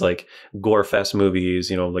funny because, like, gore fest movies,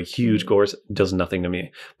 like huge gore does nothing to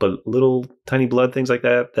me, but little tiny blood things like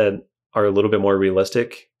that are a little bit more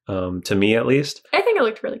realistic, to me at least. I think it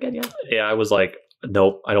looked really good. Yeah. Yeah, I was like,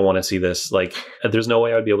 nope, I don't want to see this. Like, there's no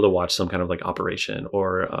way I'd be able to watch some kind of like operation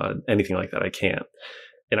or anything like that. I can't.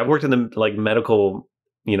 And I've worked in the like medical,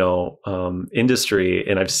 industry,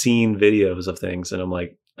 and I've seen videos of things, and I'm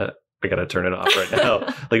like, I got to turn it off right now.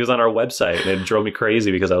 Like, it was on our website, and it drove me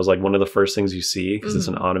crazy because I was like, one of the first things you see, because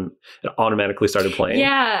it automatically started playing.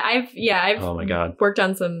 Yeah, I've oh my God, worked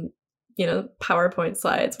on some, PowerPoint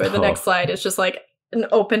slides where the next slide is just like an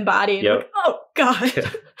open body. And like, oh God,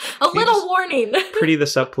 a little warning. Pretty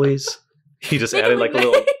this up, please. He just added like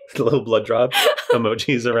a little blood drop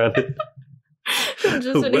emojis around it. Just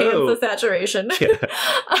enhance the saturation.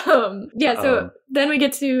 So then we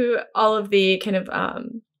get to all of the kind of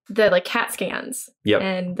the like CAT scans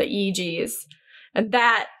and the EEGs, and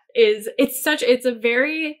that is it's a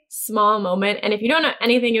very small moment, and if you don't know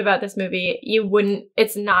anything about this movie,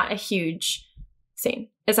 it's not a huge scene.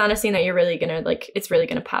 It's not a scene that you're really gonna like, it's really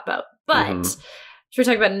gonna pop out. But should we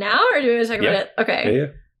talk about it now, or do we want to talk about it? Okay. Yeah.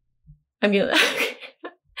 I'm gonna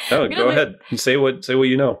go ahead and say what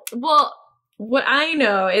you know. Well, what I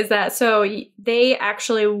know is that so they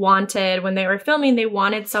actually wanted, when they were filming, they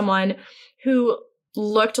wanted someone who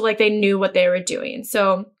looked like they knew what they were doing.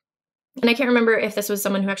 So, and I can't remember if this was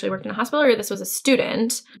someone who actually worked in a hospital or this was a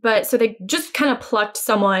student, but so they just kind of plucked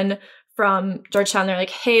someone from Georgetown. They're like,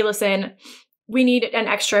 hey, listen, we need an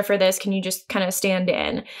extra for this. Can you just kind of stand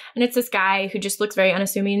in? And it's this guy who just looks very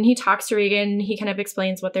unassuming. And he talks to Regan. He kind of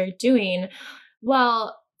explains what they're doing.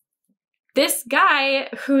 Well, this guy,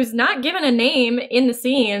 who's not given a name in the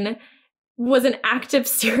scene, was an active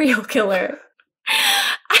serial killer.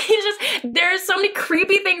 There's so many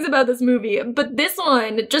creepy things about this movie, but this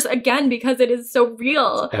one, just again, because it is so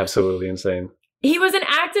real. Absolutely insane. He was an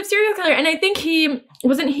active serial killer, and I think he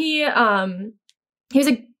was a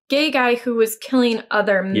gay guy who was killing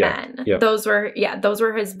other men. Yeah. Those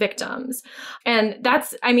were his victims. And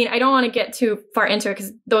that's, I mean, I don't want to get too far into it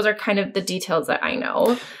because those are kind of the details that I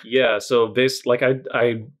know. Yeah. So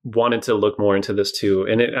I wanted to look more into this too.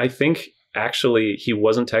 And I think actually he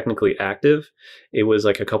wasn't technically active. It was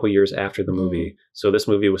like a couple years after the movie. So this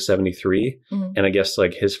movie was 73. And I guess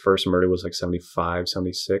like his first murder was like 75,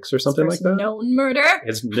 76 or something like that. Known murder.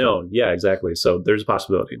 It's known. Yeah, exactly. So there's a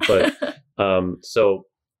possibility. But so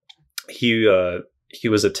he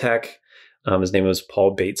was a tech. His name was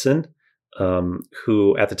Paul Bateson,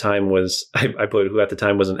 who at the time was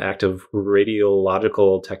an active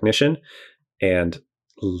radiological technician and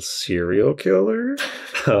serial killer.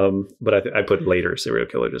 But I put later serial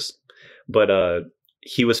killer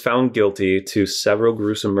he was found guilty to several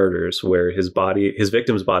gruesome murders where his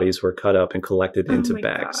victims' bodies were cut up and collected into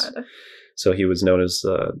bags. God. So he was known as,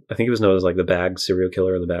 I think he was known as like the bag serial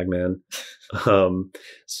killer or the bag man.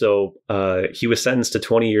 So he was sentenced to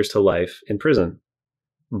 20 years to life in prison.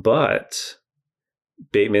 But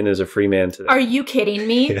Bateman is a free man today. Are you kidding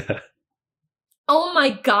me? Yeah. Oh my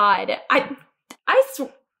God.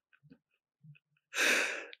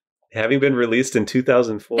 Having been released in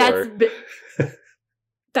 2004.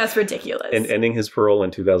 That's ridiculous. And ending his parole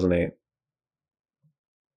in 2008.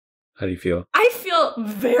 How do you feel? I feel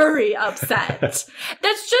very upset.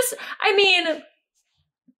 That's just, I mean,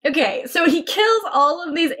 okay, so he kills all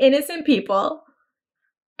of these innocent people,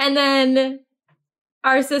 and then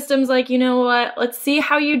our system's like, you know what? Let's see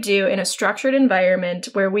how you do in a structured environment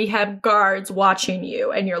where we have guards watching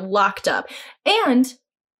you and you're locked up. And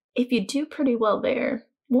if you do pretty well there,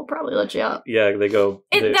 we'll probably let you out. Yeah, they go.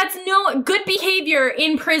 That's no good behavior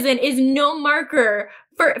in prison is no marker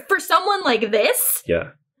for someone like this.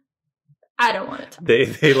 Yeah. I don't want it.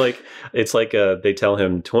 They like, it's like they tell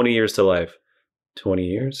him 20 years to life. 20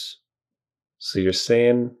 years? So you're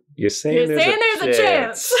saying there's a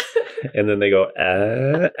chance. And then they go,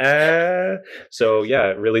 So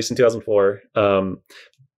yeah, released in 2004.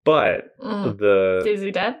 But is he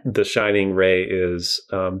dead? The shining ray is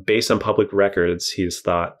based on public records. He's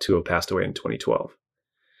thought to have passed away in 2012.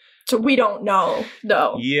 So we don't know,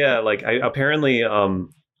 though. Yeah, like apparently,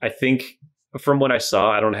 I think from what I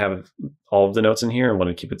saw, I don't have all of the notes in here. I want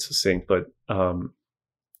to keep it succinct, but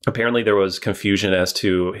apparently there was confusion as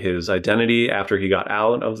to his identity after he got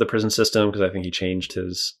out of the prison system, because I think he changed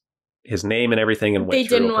his name and everything and went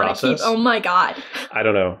through a process. Oh my God. I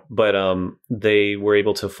don't know. But they were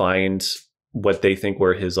able to find what they think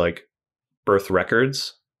were his like birth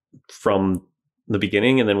records from the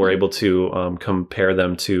beginning, and then were able to compare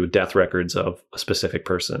them to death records of a specific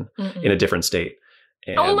person in a different state.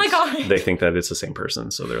 And oh my God. They think that it's the same person.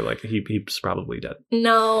 So they're like, he's probably dead.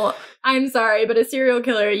 No, I'm sorry, but a serial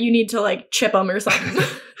killer, you need to like chip him or something.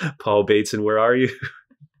 Paul Bateson, where are you?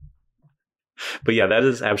 But yeah, that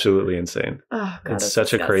is absolutely insane. Oh God, it's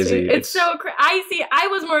such disgusting. a crazy. It's so crazy. I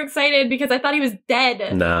was more excited because I thought he was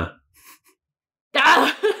dead. Nah.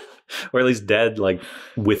 Or at least dead, like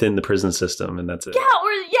within the prison system, and that's it.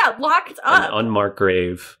 Yeah, locked up. An unmarked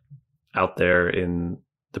grave out there in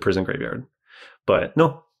the prison graveyard. But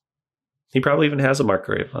no, he probably even has a marked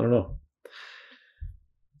grave. I don't know.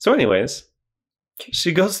 So, anyways,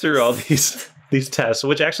 she goes through all these tests,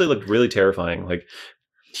 which actually looked really terrifying, like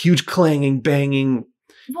huge clanging, banging.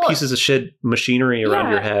 Pieces of shit machinery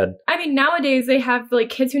around your head. I mean, nowadays they have like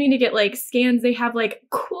kids who need to get like scans. They have like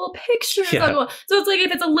cool pictures on the wall. So it's like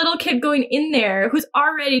if it's a little kid going in there who's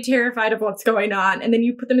already terrified of what's going on, and then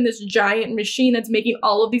you put them in this giant machine that's making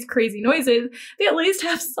all of these crazy noises, they at least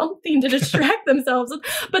have something to distract themselves.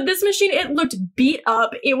 But this machine, it looked beat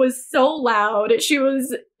up. It was so loud.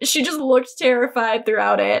 She just looked terrified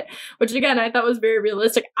throughout it, which again, I thought was very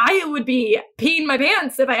realistic. I would be peeing my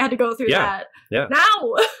pants if I had to go through that. Yeah.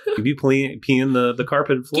 Now. You'd be peeing the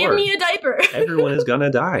carpet floor. Give me a diaper. Everyone is gonna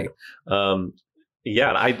die. I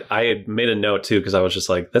had made a note too, because I was just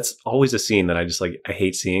like, that's always a scene that I just like, I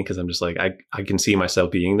hate seeing, because I'm just like, I can see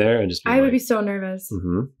myself being there and just I would be so nervous.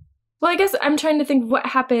 Mm-hmm. Well, I guess I'm trying to think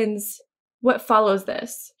what follows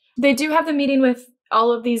this. They do have the meeting with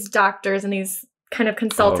all of these doctors and these kind of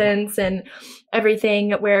consultants and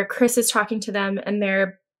everything, where Chris is talking to them, and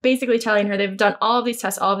they're basically telling her they've done all of these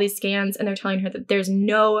tests, all of these scans, and they're telling her that there's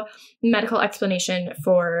no medical explanation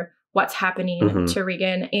for what's happening to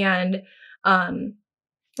Regan. And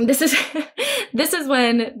this is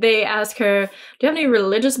when they ask her, do you have any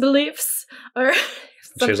religious beliefs? Or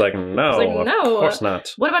she's like, no, of course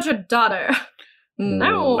not. What about your daughter?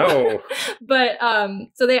 No. But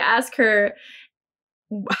so they ask her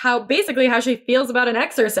how she feels about an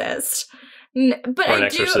exorcist. But or an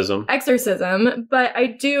exorcism. But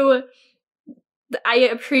I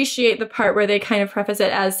appreciate the part where they kind of preface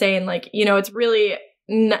it as saying, like, you know, it's really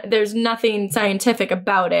there's nothing scientific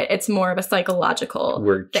about it. It's more of a psychological.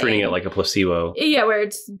 We're treating it like a placebo. Yeah, where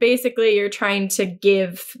it's basically you're trying to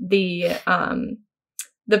give the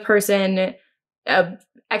person a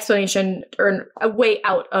explanation or a way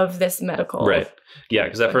out of this medical. Right. Yeah,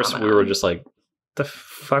 because at first we were just like, the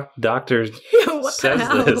fuck doctor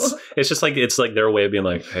says this? It's just like, it's like their way of being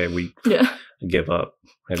like, hey, we give up.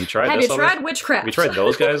 Have you tried witchcraft? Have you tried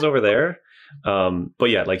those guys over there? But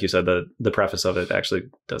yeah, like you said, the preface of it actually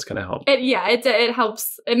does kind of help. It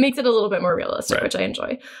helps. It makes it a little bit more realistic, which I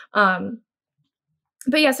enjoy.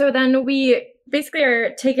 But yeah, so then we basically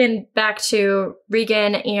are taken back to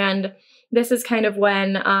Regan, and this is kind of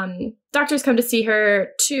when doctors come to see her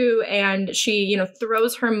too, and she, you know,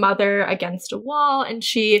 throws her mother against a wall, and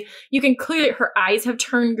you can clearly, her eyes have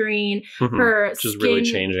turned green. Her Which is skin, really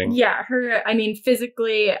changing. Yeah,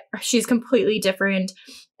 physically, she's completely different.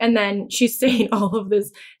 And then she's saying all of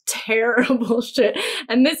this terrible shit.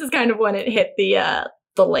 And this is kind of when it hit the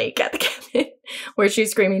lake at the cabin, where she's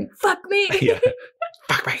screaming, "Fuck me!" Yeah,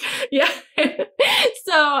 fuck me. Yeah.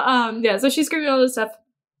 So she's screaming all this stuff,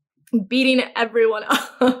 beating everyone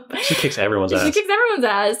up. She kicks everyone's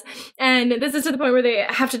ass. And this is to the point where they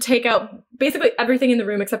have to take out basically everything in the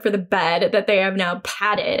room except for the bed that they have now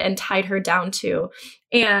padded and tied her down to.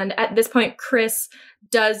 And at this point, Chris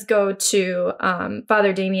does go to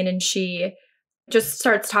Father Damien, and she just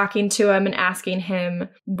starts talking to him and asking him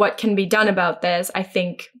what can be done about this. I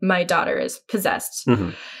think my daughter is possessed.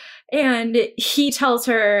 And he tells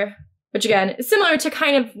her, which again is similar to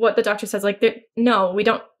kind of what the doctor says, like, no, we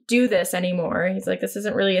don't do this anymore. He's like, this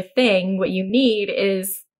isn't really a thing. What you need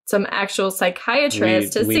is some actual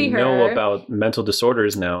psychiatrist to see her. We know about mental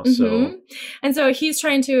disorders now. So, and so he's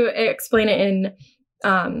trying to explain it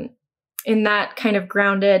in that kind of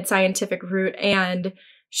grounded scientific route, and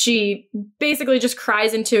she basically just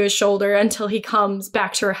cries into his shoulder until he comes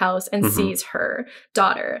back to her house and sees her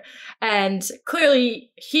daughter. And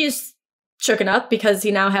clearly he's shooken up because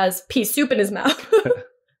he now has pea soup in his mouth.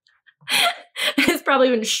 He's probably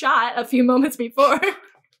been shot a few moments before.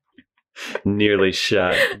 Nearly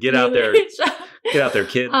shot. Get out there. Get out there,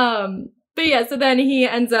 kid. But yeah, so then he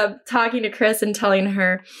ends up talking to Chris and telling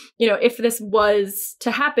her, you know, if this was to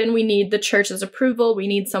happen, we need the church's approval. We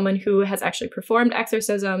need someone who has actually performed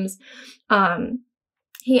exorcisms.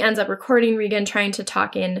 He ends up recording Regan trying to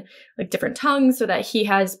talk in like different tongues so that he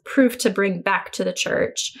has proof to bring back to the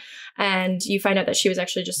church. And you find out that she was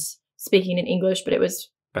actually just speaking in English, but it was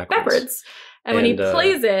backwards. And when he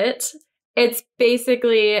plays it, it's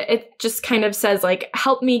basically, it just kind of says like,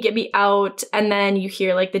 help me, get me out. And then you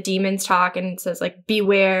hear like the demons talk, and it says like,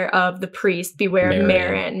 beware of the priest, beware of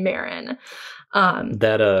Marin.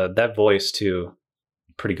 That voice too,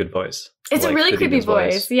 pretty good voice. It's a really creepy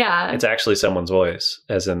voice. Yeah. It's actually someone's voice,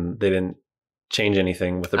 as in they didn't change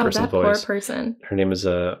anything with the person's voice. Poor person. Her name is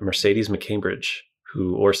Mercedes McCambridge,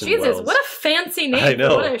 who Orson Welles. Jesus, what a fancy name. I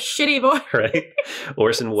know. What a shitty voice. Right?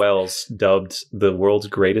 Orson Welles dubbed the world's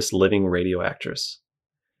greatest living radio actress,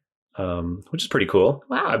 which is pretty cool.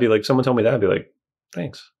 Wow. I'd be like, someone told me that, I'd be like,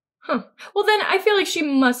 thanks. Huh. Well, then I feel like she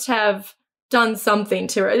must have done something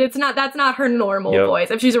to her. That's not her normal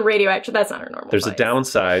voice. If she's a radio actress, that's not her normal There's voice. a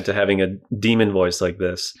downside to having a demon voice like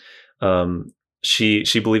this.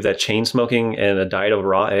 She believed that chain smoking and a diet of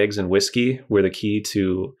raw eggs and whiskey were the key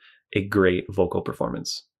to a great vocal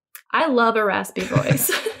performance. I love a raspy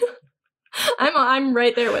voice. I'm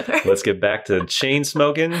right there with her. Let's get back to chain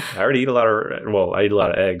smoking. I already eat a lot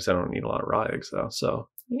of eggs. I don't eat a lot of raw eggs though. So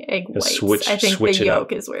egg whites. I think the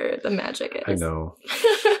yolk is where the magic is. I know.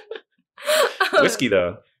 Whiskey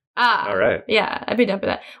though. All right. Yeah, I'd be down for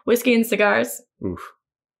that. Whiskey and cigars. Oof.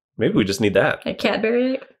 Maybe we just need that. A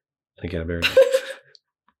Cadbury egg. A Cadbury egg.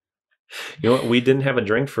 You know what? We didn't have a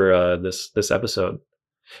drink for this episode.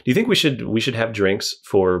 Do you think we should have drinks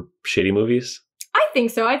for shitty movies? I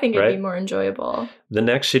think so. I think it'd be more enjoyable. The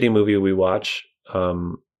next shitty movie we watch,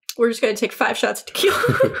 we're just gonna take 5 shots of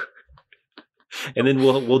tequila. And then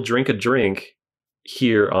we'll drink a drink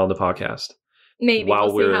here on the podcast. Maybe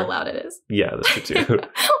we'll see how loud it is. Yeah, that's good too.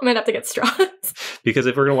 I might have to get straws. Because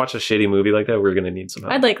if we're gonna watch a shitty movie like that, we're gonna need some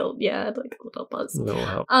help. I'd like a little buzz. A little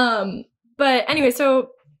help. But anyway,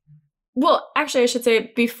 actually I should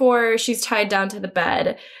say before she's tied down to the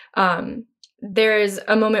bed, there's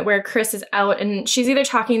a moment where Chris is out and she's either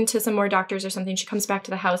talking to some more doctors or something. She comes back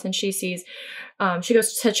to the house and she sees, she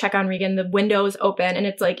goes to check on Regan. The window is open and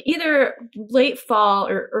it's like either late fall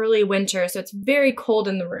or early winter. So it's very cold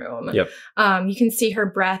in the room. Yep. You can see her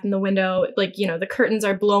breath in the window. Like, the curtains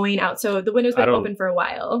are blowing out. So the window's been open for a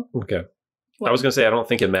while. Okay. I was going to say, I don't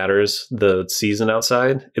think it matters the season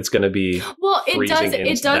outside. It's going to be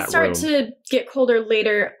it does start to get colder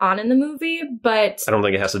later on in the movie, but I don't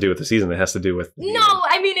think it has to do with the season. It has to do with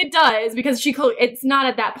it does because it's not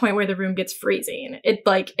at that point where the room gets freezing.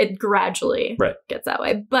 It gradually gets that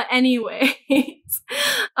way. But anyway,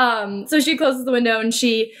 so she closes the window and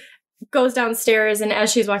she goes downstairs, and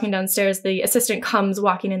as she's walking downstairs, the assistant comes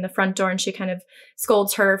walking in the front door and she kind of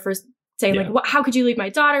scolds her for saying how could you leave my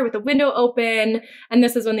daughter with the window open? And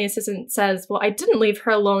this is when the assistant says, well, I didn't leave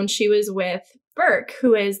her alone. She was with Burke,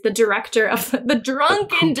 who is the director of the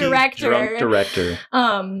drunken director. Drunk director.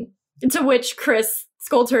 To which Chris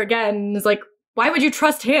scolds her again and is like, why would you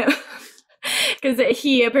trust him? Because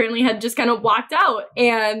he apparently had just kind of walked out.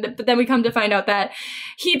 But then we come to find out that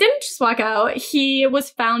he didn't just walk out. He was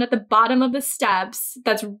found at the bottom of the steps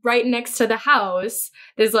that's right next to the house.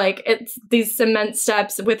 There's it's these cement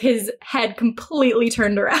steps with his head completely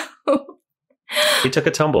turned around. He took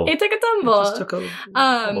a tumble. He took a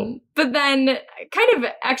tumble. But then kind of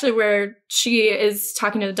actually where she is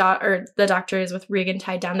talking to the doctor is with Regan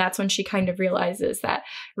tied down. That's when she kind of realizes that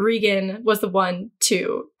Regan was the one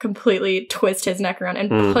to completely twist his neck around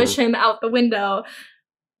and push him out the window,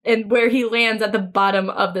 and where he lands at the bottom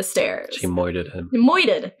of the stairs. She moited him.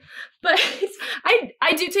 But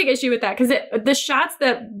I do take issue with that because the shots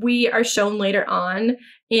that we are shown later on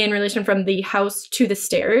in relation from the house to the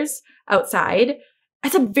stairs outside,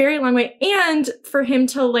 it's a very long way. And for him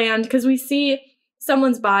to land, because we see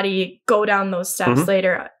someone's body go down those steps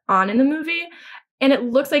later on in the movie, and it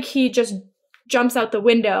looks like he just jumps out the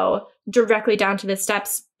window directly down to the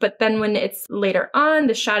steps. But then when it's later on,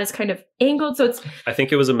 the shot is kind of angled. So I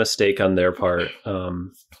think it was a mistake on their part.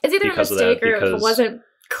 It's either a mistake or it wasn't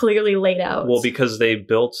clearly laid out. Well, because they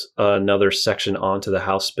built another section onto the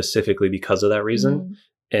house specifically because of that reason.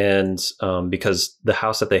 And because the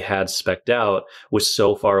house that they had spec'd out was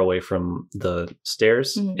so far away from the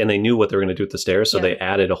stairs, and they knew what they were going to do with the stairs, so they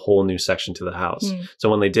added a whole new section to the house. So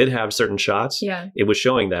when they did have certain shots, it was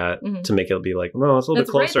showing that to make it be like, well, it's a little bit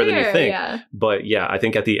closer than you think. But yeah, I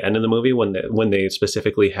think at the end of the movie, when they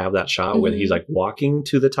specifically have that shot where he's like walking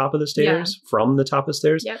to the top of the stairs from the top of the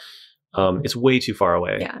stairs, it's way too far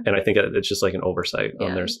away. And I think it's just like an oversight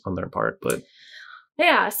on their part. But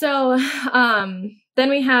yeah, so then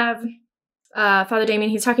we have Father Damien.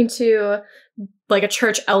 He's talking to like a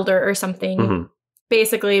church elder or something,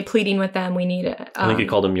 basically pleading with them. We need it. I think he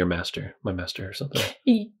called him my master or something.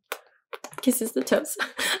 He kisses the toes.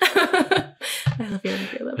 I love you.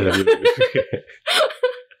 I love you.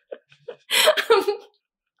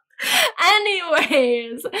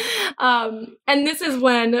 Anyways, and this is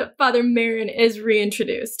when Father Marin is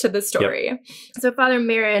reintroduced to the story. So Father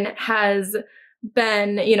Marin has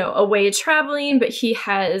been, away traveling, but he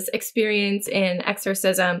has experience in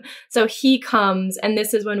exorcism. So he comes, and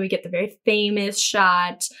this is when we get the very famous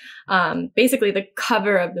shot. Basically, the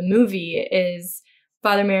cover of the movie is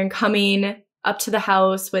Father Merrin coming up to the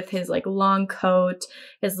house with his like long coat,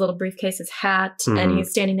 his little briefcase, his hat, and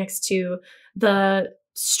he's standing next to the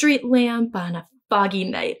street lamp on a foggy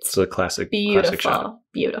night. It's a classic shot.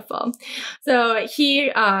 Beautiful. So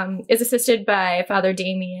he is assisted by Father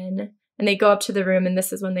Damien, and they go up to the room, and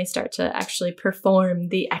this is when they start to actually perform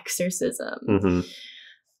the exorcism.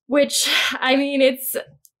 Which, I mean, it's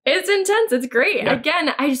intense. It's great. Yeah.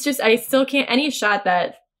 Again, I still can't, any shot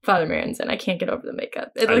that Father Merrin's in, I can't get over the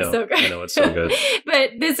makeup. It looks so good. I know, it's so good.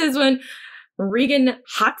 But this is when Regan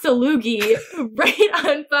hocks a loogie right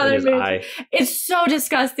on Father Merrin. It's so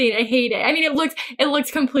disgusting. I hate it. I mean, it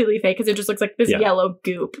looks completely fake because it just looks like this yellow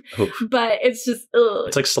goop. Oof. But it's just, ugh.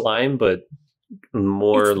 It's like slime, but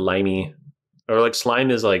more limey. Or like slime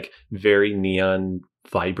is like very neon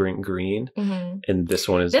vibrant green, and this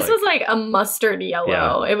one is was like a mustard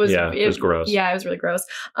yellow. It was gross. Yeah, it was really gross.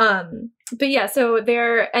 But yeah, so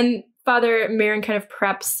and Father Merrin kind of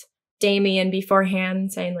preps Damien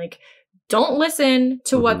beforehand, saying like, don't listen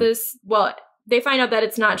to what this. Well, they find out that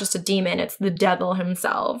it's not just a demon; it's the devil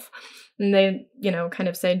himself, and they kind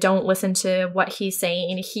of say, don't listen to what he's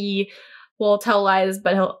saying. He will tell lies,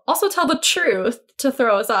 but he'll also tell the truth to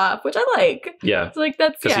throw us off, which I like. Yeah. It's like,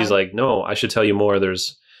 that's, because he's like, no, I should tell you more.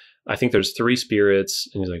 I think there's 3 spirits.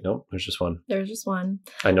 And he's like, no, there's just one. There's just one.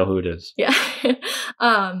 I know who it is. Yeah.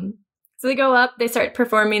 So they go up, they start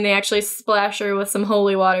performing. They actually splash her with some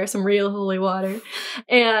holy water, some real holy water.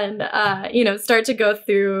 And, start to go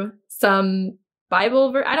through some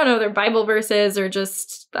Bible, I don't know, they're Bible verses or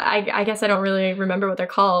just, I guess I don't really remember what they're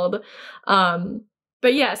called.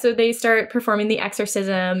 But yeah, so they start performing the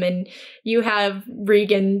exorcism, and you have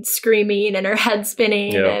Regan screaming and her head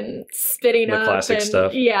spinning and spitting up. The classic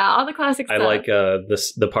stuff. Yeah, all the classic stuff. I like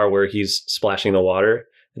the part where he's splashing the water,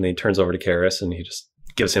 and then he turns over to Karis, and he just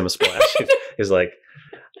gives him a splash. He's like,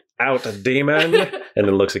 out, a demon! And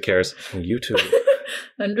then looks at Karis, you too.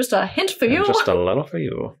 And just a hint for you. Just a little for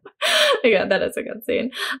you. Yeah, that is a good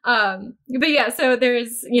scene. But yeah, so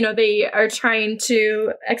there's, they are trying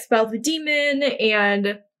to expel the demon,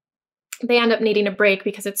 and they end up needing a break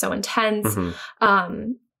because it's so intense.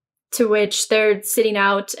 To which they're sitting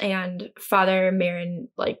out, and Father Merrin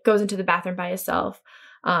goes into the bathroom by himself.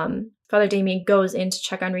 Father Damien goes in to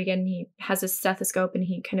check on Regan. He has his stethoscope, and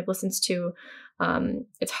he kind of listens to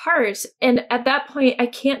its heart. And at that point, I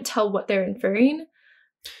can't tell what they're inferring.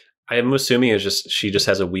 I'm assuming she just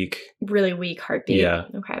has a really weak heartbeat. Yeah.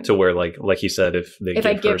 Okay. To where like he said, if they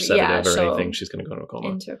give her sedative or anything, she's going to go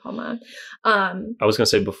into a coma. I was going to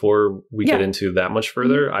say, before we get into that much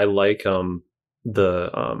further, I like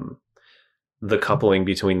the coupling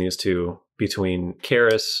between these two, between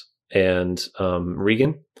Karis and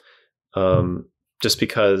Regan, just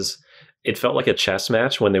because it felt like a chess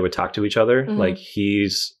match when they would talk to each other. Like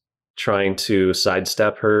he's trying to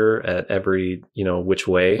sidestep her at every which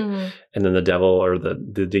way, and then the devil or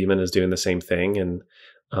the demon is doing the same thing. And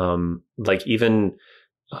even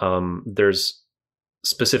there's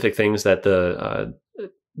specific things that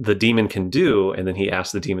the demon can do, and then he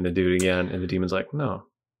asks the demon to do it again, and the demon's like, no,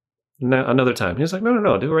 another time. And he's like,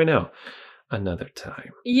 no, do it right now. Another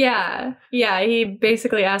time. Yeah. He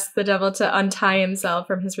basically asked the devil to untie himself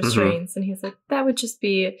from his restraints, and he's like, that would just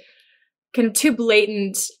be kind of too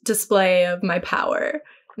blatant display of my power. And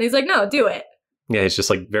he's like, no, do it. Yeah, he's just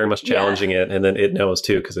very much challenging it, and then it knows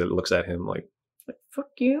too, because it looks at him like fuck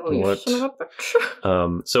you, you son of a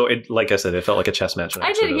bitch. So it, like I said, it felt like a chess match. And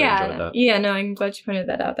I did, really enjoyed that. Yeah, no, I'm glad you pointed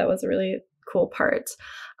that out. That was a really cool part.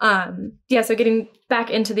 So getting back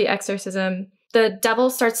into the exorcism, the devil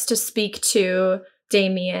starts to speak to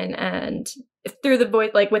Damien, and through the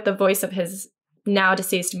voice, with the voice of his now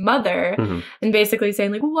deceased mother, and basically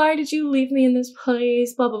saying why did you leave me in this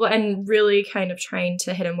place, blah blah blah, and really kind of trying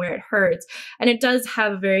to hit him where it hurts. And it does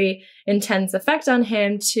have a very intense effect on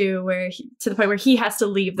him to the point where he has to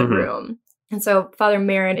leave the room. And so Father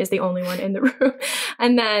Merrin is the only one in the room.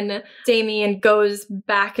 And then Damien goes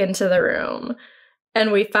back into the room,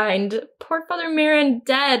 and we find poor Father Merrin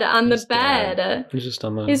dead on the bed. Dead. He's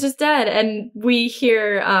just dead. And we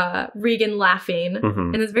hear Regan laughing.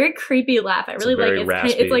 And this very creepy laugh. I really like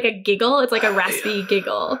it. It's like a giggle. It's like a raspy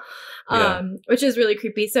giggle, which is really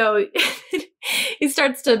creepy. So he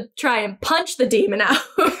starts to try and punch the demon out.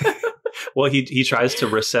 Well, he tries to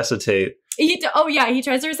resuscitate. He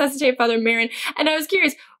tries to resuscitate Father Merrin. And I was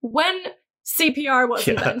curious, when CPR was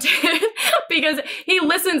invented because he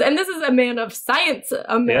listens, and this is a man of science,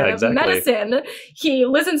 a man of medicine. He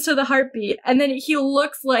listens to the heartbeat, and then he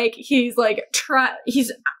looks like he's like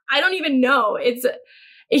I don't even know.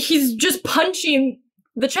 He's just punching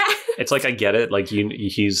the chest. It's like, I get it. Like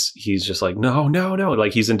he's just like, no.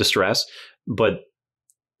 Like he's in distress, but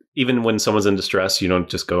even when someone's in distress, you don't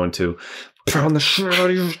just go into pound the shit out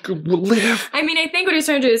of you, we'll live. I mean, I think what he's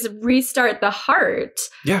trying to do is restart the heart.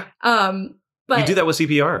 Yeah. But you do that with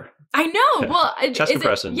CPR. I know. Yeah. Well, chest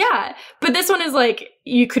compressions. Yeah. But this one is like,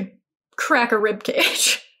 you could crack a rib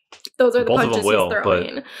cage. Those are the punches he's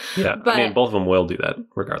throwing. But I mean, both of them will do that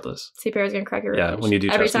regardless. CPR is going to crack your rib cage. Yeah, when you do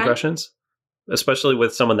chest compressions, especially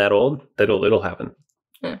with someone that old, it'll happen.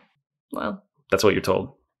 Yeah. Well, that's what you're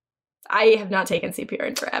told. I have not taken CPR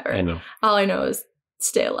in forever. I know. All I know is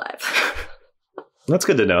stay alive. That's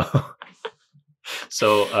good to know.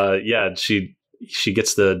 So, she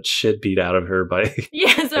gets the shit beat out of her by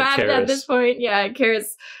so at this point, Karis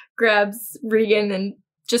grabs Regan and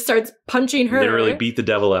just starts punching her. Literally beat the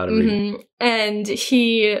devil out of Regan. And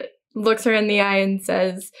he looks her in the eye and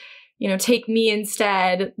says, take me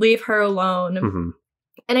instead, leave her alone. Mm-hmm.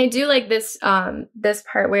 And I do like this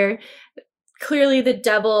part where clearly the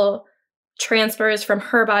devil transfers from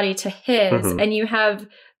her body to his, and you have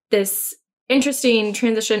this interesting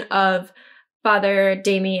transition of Father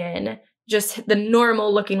Damien, just the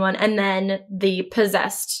normal looking one, and then the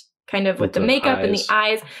possessed kind of with the makeup and the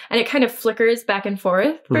eyes, and it kind of flickers back and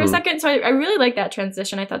forth for a second. So I really like that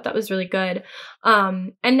transition. I thought that was really good.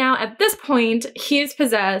 And now at this point, he is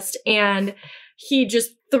possessed, and he just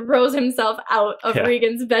throws himself out of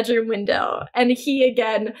Regan's bedroom window, and he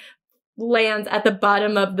again lands at the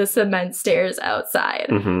bottom of the cement stairs outside,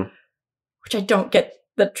 which I don't get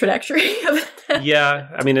the trajectory of that. Yeah,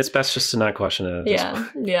 I mean, it's best just to not question it.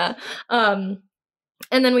 Yeah.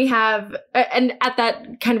 And then we have, and at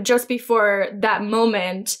that kind of just before that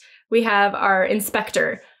moment, we have our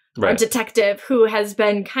inspector, our detective, who has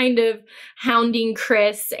been kind of hounding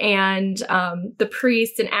Chris and the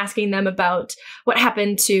priest and asking them about what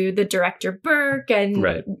happened to the director Burke, and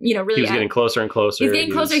really he was getting closer and closer. He's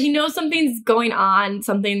getting closer. He knows something's going on,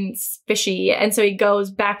 something's fishy, and so he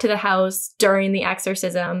goes back to the house during the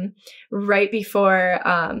exorcism, right before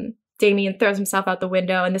Damien throws himself out the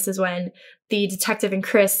window, and this is when the detective and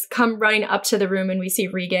Chris come running up to the room, and we see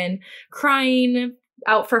Regan crying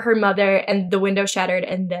out for her mother, and the window shattered,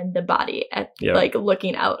 and then the body like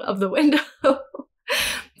looking out of the window.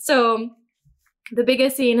 So the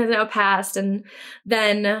biggest scene has now passed, and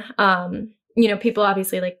then people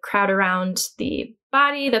obviously like crowd around the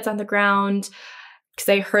body that's on the ground because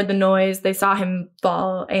they heard the noise, they saw him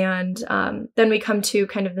fall, and then we come to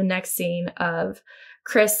kind of the next scene of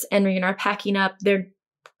Chris and Regan are packing up. They're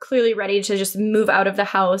clearly ready to just move out of the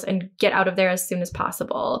house and get out of there as soon as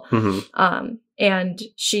possible. And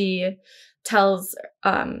she tells,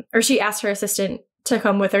 or she asks her assistant to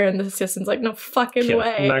come with her, and the assistant's like, no fucking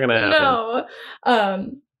way. Not gonna happen.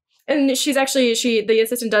 No. And she's actually, the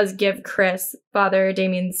assistant does give Chris Father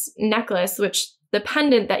Damien's necklace, which the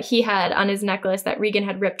pendant that he had on his necklace that Regan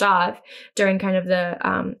had ripped off during kind of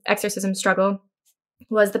the exorcism struggle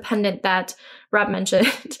was the pendant that Rob mentioned,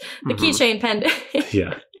 the keychain pendant.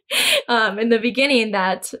 In the beginning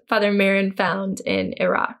that Father Marin found in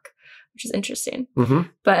Iraq, which is interesting.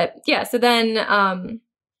 But so then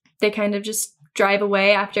they kind of just drive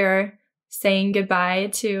away after saying goodbye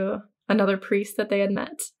to another priest that they had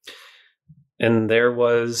met. And there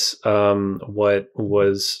was what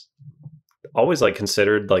was always like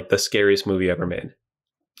considered like the scariest movie ever made.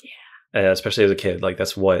 Especially as a kid, like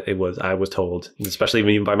that's what it was. I was told, especially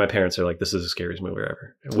even by my parents, they're like, "This is the scariest movie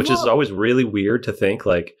ever," which is always really weird to think.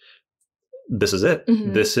 Like, this is it.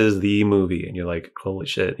 This is the movie, and you're like, "Holy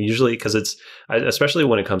shit!" Usually, because it's especially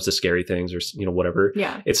when it comes to scary things or whatever.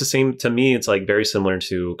 Yeah, it's the same to me. It's like very similar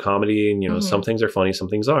to comedy, and some things are funny, some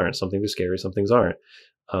things aren't. Some things are scary, some things aren't.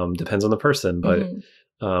 Depends on the person, but.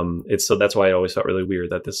 It's so that's why I always felt really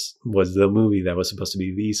weird that this was the movie that was supposed to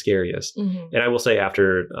be the scariest. And I will say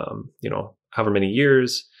after, however many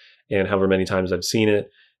years and however many times I've seen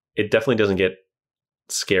it, it definitely doesn't get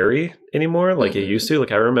scary anymore like it used to.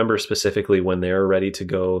 Like I remember specifically when they were ready to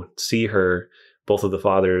go see her, both of the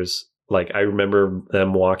fathers, like I remember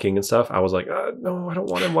them walking and stuff. I was like, no, I don't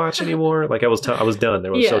want to watch anymore. Like I was done.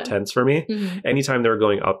 It was so tense for me. Anytime they were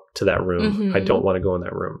going up to that room, I don't want to go in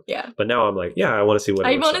that room. But now I'm like, I want to see what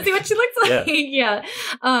I want to see what she looks like.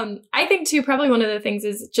 I think too, probably one of the things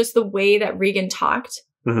is just the way that Regan talked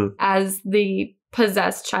as the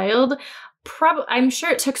possessed child. I'm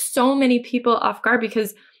sure it took so many people off guard,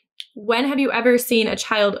 because when have you ever seen a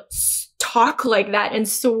child talk like that and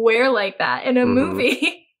swear like that in a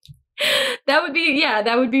movie. That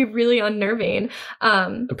would be really unnerving.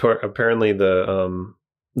 Apparently the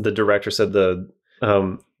director said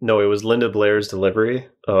no, it was Linda Blair's delivery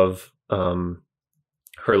of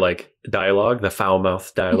her like dialogue, the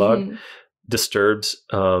foul-mouthed dialogue, disturbed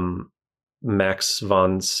Max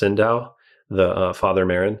von Sydow, the Father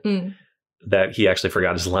Merrin, that he actually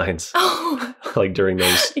forgot his lines. Like during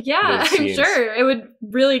those those I'm sure it would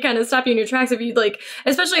really kind of stop you in your tracks if you like,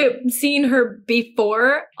 especially seeing her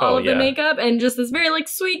before all of the makeup and just this very like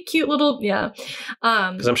sweet, cute little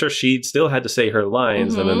because I'm sure she still had to say her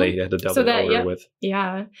lines and then they had to double it over with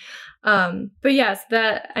but yes,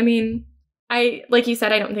 that I mean, I like you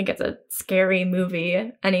said, I don't think it's a scary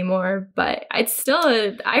movie anymore, but it's still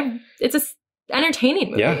it's a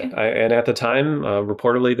entertaining movie. And at the time,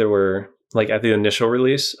 reportedly there were like at the initial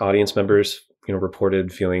release, audience members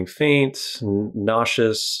reported feeling faint,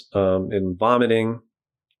 nauseous, and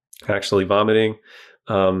actually vomiting.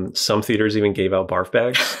 Some theaters even gave out barf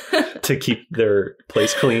bags to keep their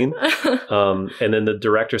place clean. And then the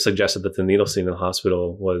director suggested that the needle scene in the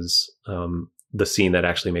hospital was the scene that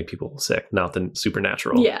actually made people sick, not the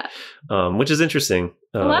supernatural. Yeah. Which is interesting.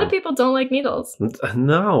 A lot of people don't like needles.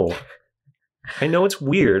 No. I know it's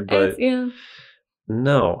weird, but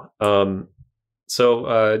no. So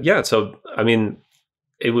I mean,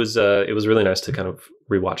 it was really nice to kind of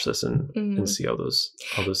rewatch this and see all those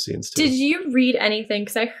scenes too. Did you read anything?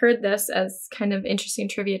 Because I heard this as kind of interesting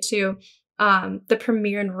trivia too. The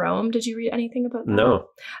premiere in Rome. Did you read anything about that? No.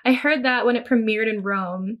 I heard that when it premiered in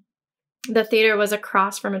Rome, the theater was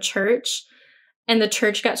across from a church. And the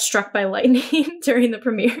church got struck by lightning during the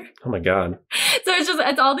premiere. Oh my God. So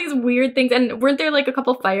it's all these weird things. And weren't there like a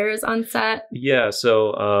couple fires on set? Yeah.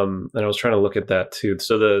 So, and I was trying to look at that too.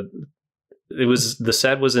 So the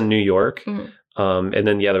set was in New York. And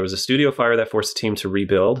then, there was a studio fire that forced the team to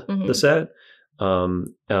rebuild the set,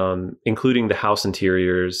 including the house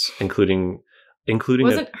interiors, including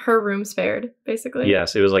Wasn't her room spared, basically?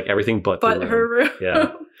 Yes. It was like everything but the room. Her room.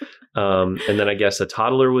 Yeah. And then I guess a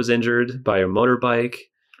toddler was injured by a motorbike.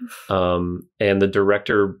 And the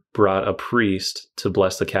director brought a priest to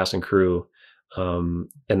bless the cast and crew. And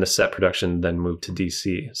the set production then moved to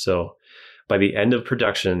DC. So by the end of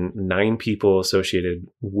production, 9 people associated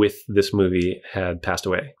with this movie had passed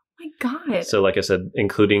away. Oh my God. So like I said,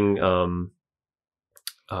 including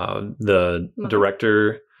the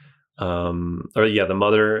director, the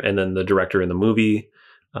mother, and then the director in the movie,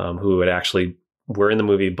 who had actually were in the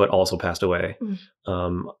movie but also passed away.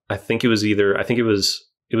 I think it was either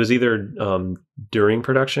during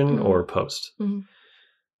production or post.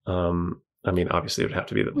 I mean, obviously it would have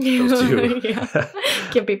to be those two.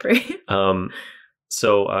 Can't be free.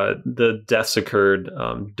 So the deaths occurred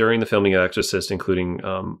during the filming of Exorcist, including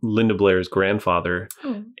Linda Blair's grandfather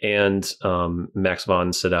and Max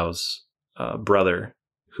von Sydow's brother,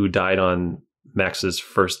 who died on Max's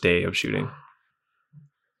first day of shooting.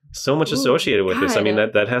 So much associated with this. I mean,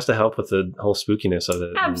 that has to help with the whole spookiness of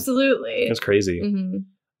it. Absolutely. It's crazy.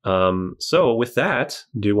 So with that,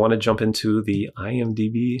 do you want to jump into the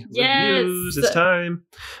IMDb reviews? It's time.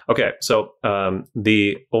 Okay. So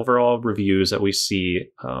the overall reviews that we see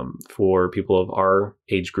for people of our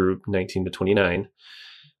age group, 19 to 29,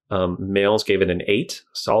 males gave it an 8,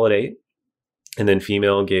 solid 8. And then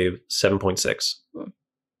female gave 7.6.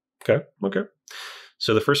 Okay.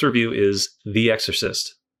 So the first review is The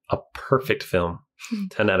Exorcist. A perfect film.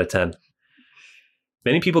 10 out of 10.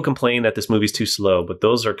 Many people complain that this movie's too slow, but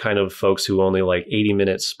those are kind of folks who only like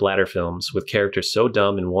 80-minute splatter films with characters so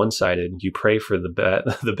dumb and one-sided, you pray for the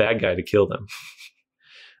bad guy to kill them.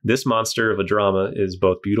 This monster of a drama is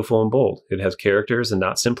both beautiful and bold. It has characters and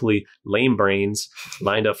not simply lame brains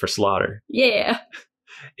lined up for slaughter. Yeah.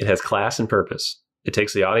 It has class and purpose. It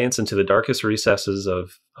takes the audience into the darkest recesses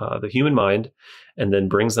of the human mind and then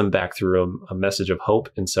brings them back through a message of hope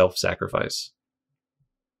and self-sacrifice.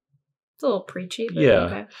 It's a little preachy. But yeah.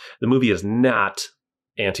 Okay. The movie is not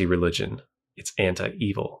anti-religion. It's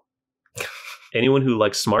anti-evil. Anyone who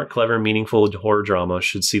likes smart, clever, meaningful horror drama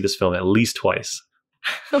should see this film at least twice.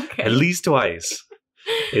 Okay. At least twice.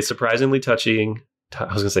 It's surprisingly touching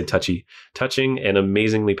and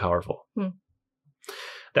amazingly powerful.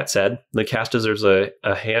 That said, the cast deserves a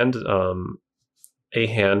hand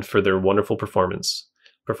for their wonderful performances.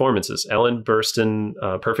 Ellen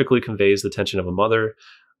Burstyn perfectly conveys the tension of a mother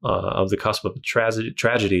of the cusp of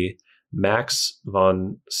tragedy. Max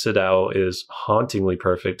von Sydow is hauntingly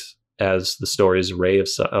perfect as the story's ray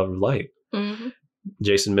of light.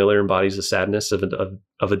 Jason Miller embodies the sadness of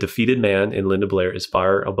a defeated man, and Linda Blair is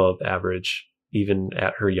far above average, even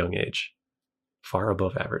at her young age. Far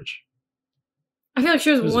above average. I feel like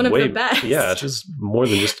she was one of the best. Yeah, just more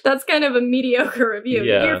than just... That's kind of a mediocre review.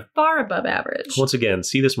 Yeah. You're far above average. Once again,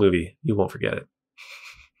 see this movie. You won't forget it.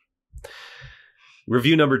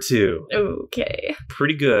 Review number 2. Okay.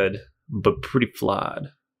 Pretty good, but pretty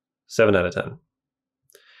flawed. 7 out of 10.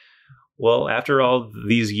 Well, after all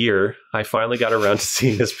these years, I finally got around to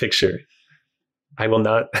seeing this picture. I will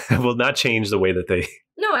not change the way that they...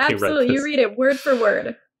 No, absolutely. You read it word for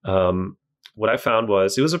word. What I found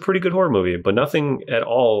was it was a pretty good horror movie, but nothing at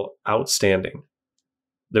all outstanding.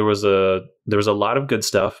 There was a lot of good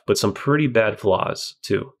stuff, but some pretty bad flaws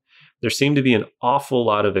too. There seemed to be an awful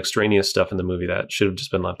lot of extraneous stuff in the movie that should have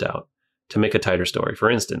just been left out to make a tighter story.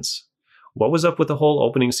 For instance, what was up with the whole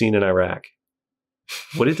opening scene in Iraq?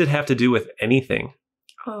 What did it have to do with anything?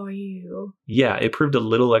 Oh, you. Yeah, it proved a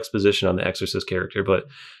little exposition on the Exorcist character, but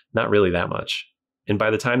not really that much. And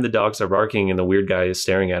by the time the dogs are barking and the weird guy is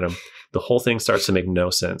staring at him, the whole thing starts to make no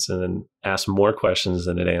sense and then asks more questions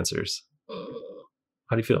than it answers.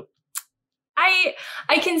 How do you feel?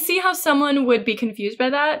 I can see how someone would be confused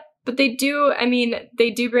by that, but they do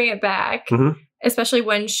bring it back. Mm-hmm. Especially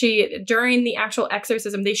when during the actual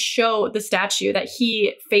exorcism, they show the statue that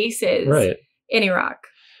he faces in Iraq.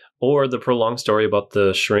 Or the prolonged story about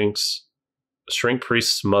the shrink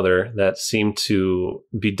priest's mother that seemed to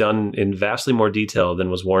be done in vastly more detail than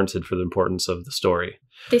was warranted for the importance of the story.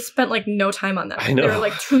 They spent like no time on that. I know. There were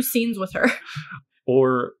like 2 scenes with her.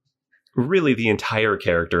 Or really the entire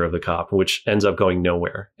character of the cop, which ends up going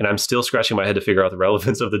nowhere. And I'm still scratching my head to figure out the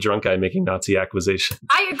relevance of the drunk guy making Nazi accusations.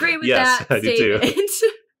 I agree with that statement. Do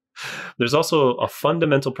too. There's also a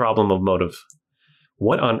fundamental problem of motive.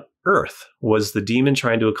 What on earth was the demon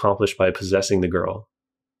trying to accomplish by possessing the girl?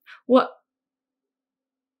 What?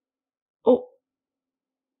 Oh,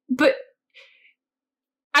 but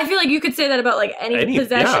I feel like you could say that about like any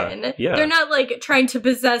possession. Yeah. They're not like trying to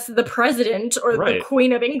possess the president or the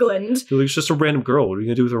Queen of England. It's just a random girl. What are you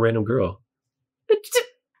gonna do with a random girl?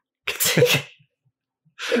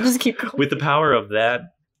 Just keep going. With the power of that,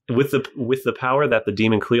 with the power that the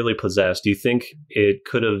demon clearly possessed, do you think it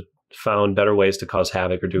could have found better ways to cause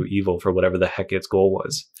havoc or do evil for whatever the heck its goal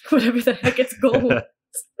was? Whatever the heck its goal was.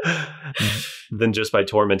 Than just by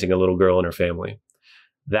tormenting a little girl and her family.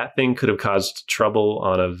 That thing could have caused trouble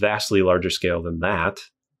on a vastly larger scale than that.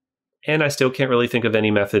 And I still can't really think of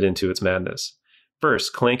any method into its madness.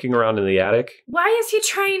 First, clanking around in the attic. Why is he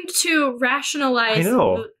trying to rationalize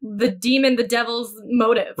the demon, the devil's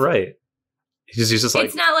motive? Right. He's just like...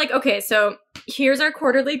 It's not like, okay, so here's our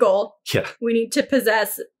quarterly goal. Yeah. We need to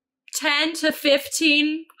possess 10 to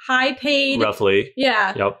 15 high-paid... Roughly.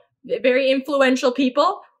 Yeah. Yep. Very influential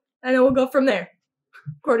people. And then we'll go from there.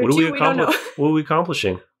 Quarter 2, we don't know. What are we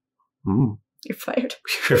accomplishing? You're fired.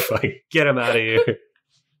 You're fired. Get him out of here.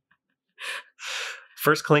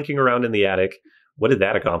 First clanking around in the attic. What did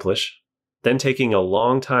that accomplish? Then taking a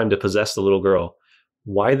long time to possess the little girl.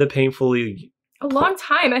 Why the painfully... A long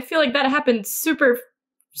time? I feel like that happened super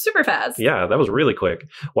fast. Yeah, that was really quick.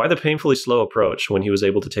 Why the painfully slow approach when he was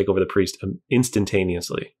able to take over the priest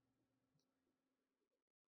instantaneously?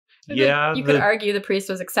 You could argue the priest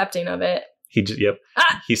was accepting of it.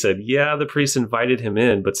 He said, yeah, the priest invited him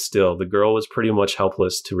in, but still, the girl was pretty much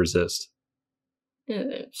helpless to resist.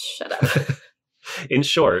 Shut up. In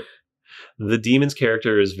short, the demon's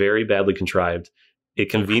character is very badly contrived. It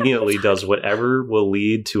conveniently does whatever will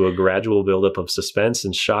lead to a gradual buildup of suspense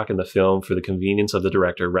and shock in the film for the convenience of the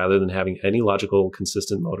director, rather than having any logical,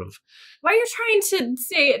 consistent motive. Why are you trying to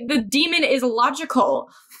say the demon is logical?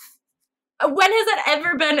 When has that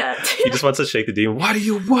ever been? He just wants to shake the demon. What do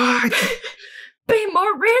you want? Be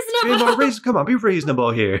more reasonable. Come on, be reasonable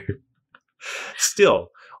here. Still,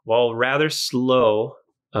 while rather slow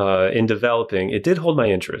in developing, it did hold my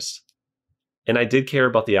interest. And I did care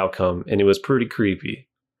about the outcome, and it was pretty creepy,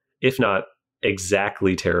 if not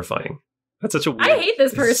exactly terrifying. That's such a weird... I hate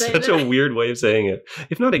this person. Such a weird way of saying it.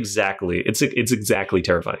 If not exactly, it's exactly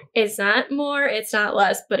terrifying. It's not more, it's not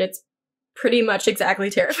less, but it's pretty much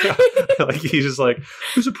exactly terrifying. Yeah. Like he's just like,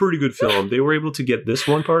 it was a pretty good film. They were able to get this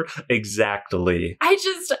one part exactly. I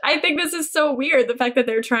think this is so weird. The fact that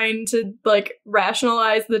they're trying to like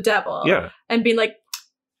rationalize the devil. Yeah. And being like,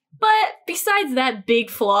 but besides that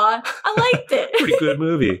big flaw, I liked it. Pretty good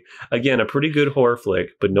movie. Again, a pretty good horror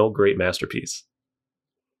flick, but no great masterpiece.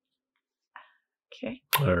 Okay.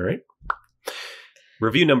 All right.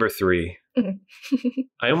 Review number 3.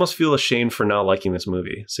 I almost feel ashamed for not liking this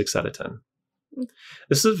movie. 6 out of 10.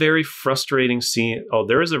 This is a very frustrating scene. Oh,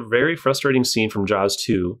 there is a very frustrating scene from Jaws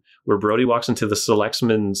 2 where Brody walks into the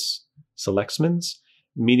Selectmen's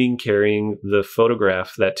meeting carrying the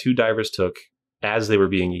photograph that 2 divers took as they were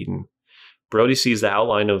being eaten. Brody sees the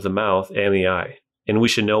outline of the mouth and the eye. and we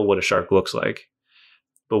should know what a shark looks like.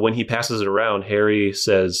 But when he passes it around, Harry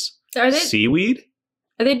says, seaweed?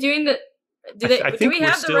 Are they doing the... Do we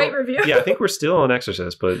have the right review? Yeah, I think we're still on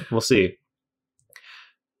Exorcist, but we'll see.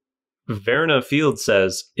 Verna Field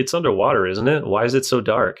says, it's underwater, isn't it? Why is it so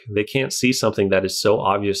dark? They can't see something that is so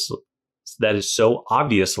obviously,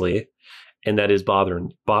 and that is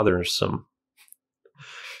bothersome.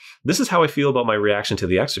 This is how I feel about my reaction to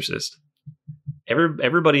The Exorcist.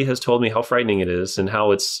 Everybody has told me how frightening it is and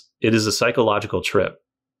how it is a psychological trip.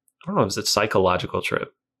 I don't know if it's a psychological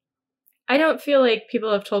trip. I don't feel like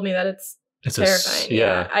people have told me that it's terrifying.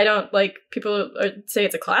 Yeah. I don't like people say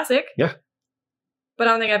it's a classic. Yeah. But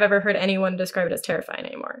I don't think I've ever heard anyone describe it as terrifying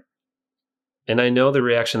anymore. And I know the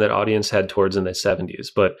reaction that audience had towards in the 70s,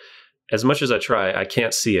 but as much as I try, I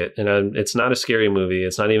can't see it. And it's not a scary movie.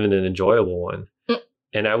 It's not even an enjoyable one.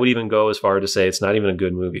 And I would even go as far to say it's not even a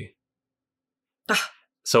good movie.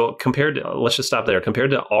 So let's just stop there.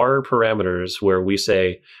 Compared to our parameters where we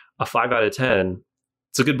say a 5 out of 10,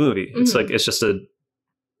 it's a good movie. It's like, it's a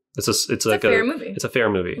fair movie. It's a fair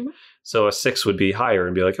movie. So a 6 would be higher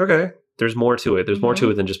and be like, okay, there's more to it. There's more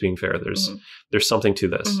to it than just being fair. There's something to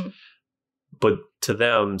this. But to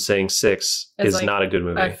them, saying 6 is like not a good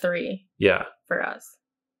movie. A 3. Yeah. For us.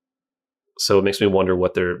 So it makes me wonder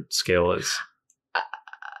what their scale is.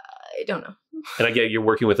 I don't know. And I get you're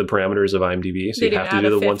working with the parameters of IMDb, so you have to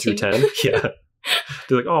do the 1 through 10. Yeah.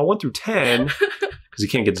 They're like, 1 through 10, because you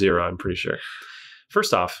can't get 0, I'm pretty sure.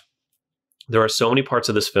 First off, there are so many parts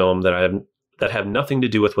of this film that have nothing to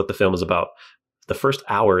do with what the film is about. The first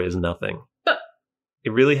hour is nothing.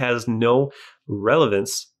 It really has no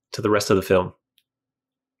relevance to the rest of the film.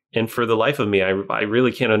 And for the life of me, I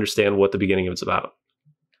really can't understand what the beginning of it's about.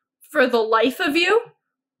 For the life of you?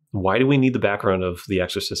 Why do we need the background of The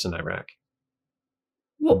Exorcist in Iraq?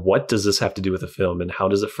 Well, what does this have to do with the film, and how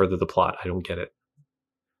does it further the plot? I don't get it.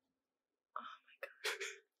 Oh my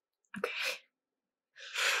God. Okay.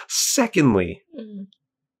 Secondly,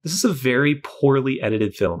 this is a very poorly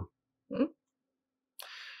edited film.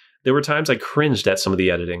 There were times I cringed at some of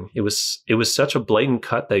the editing. It was such a blatant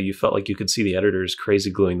cut that you felt like you could see the editors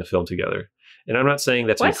crazy gluing the film together. And I'm not saying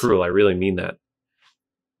that to be cruel. I really mean that.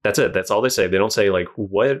 That's it. That's all they say. They don't say like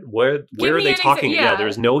where are they talking? Yeah,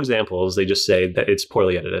 there's no examples. They just say that it's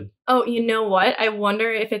poorly edited. Oh, you know what? I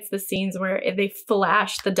wonder if it's the scenes where they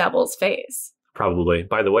flash the devil's face. Probably.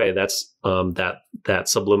 By the way, that's that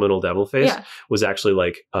subliminal devil face was actually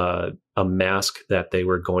like a mask that they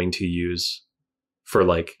were going to use for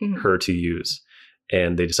like her to use,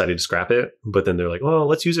 and they decided to scrap it. But then they're like, well,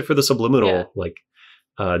 let's use it for the subliminal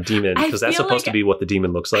demon, because that's supposed to be what the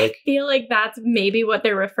demon looks like. I feel like that's maybe what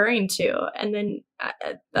they're referring to, and then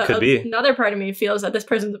could be. Another part of me feels that this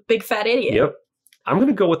person's a big fat idiot. Yep, I'm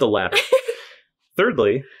gonna go with the latter.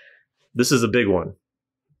 Thirdly, this is a big one.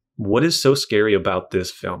 What is so scary about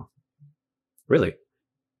this film? Really,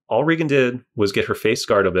 all Regan did was get her face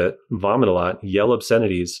scarred a bit, vomit a lot, yell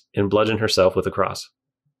obscenities, and bludgeon herself with a cross.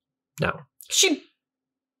 Now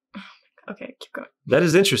okay, keep going. That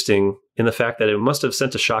is interesting in the fact that it must have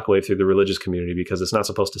sent a shockwave through the religious community, because it's not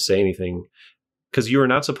supposed to say anything, because you are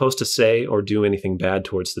not supposed to say or do anything bad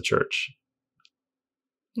towards the church.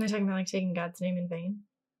 They're talking about like taking God's name in vain.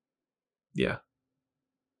 Yeah.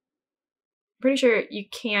 I'm pretty sure you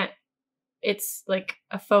can't, it's like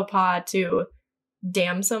a faux pas to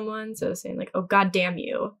damn someone. So saying like, oh, God damn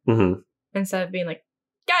you. Instead of being like,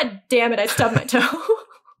 God damn it, I stubbed my toe.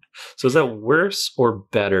 So is that worse or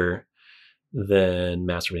better than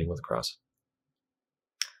masturbating with a cross?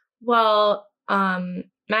 Well,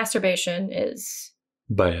 masturbation is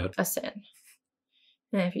bad, a sin.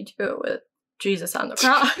 And if you do it with Jesus on the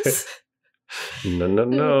cross,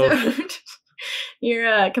 no.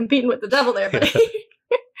 You're competing with the devil there, buddy.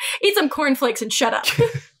 Eat some cornflakes and shut up.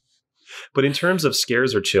 But in terms of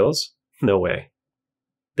scares or chills, no way.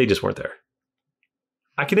 They just weren't there.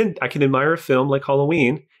 I can admire a film like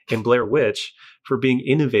Halloween and Blair Witch for being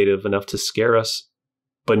innovative enough to scare us.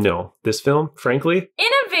 But no, this film, frankly...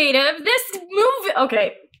 Innovative? This movie...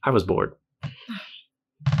 Okay. I was bored.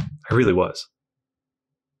 I really was.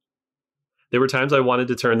 There were times I wanted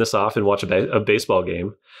to turn this off and watch a baseball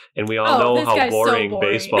game. And we all know how boring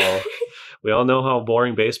baseball... We all know how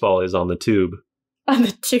boring baseball is on the tube. On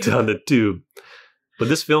the tube. But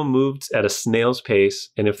this film moved at a snail's pace.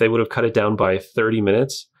 And if they would have cut it down by 30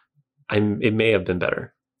 minutes, it may have been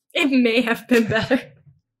better. It may have been better.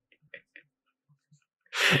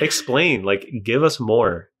 Explain, like, give us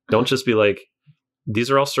more. Don't just be like,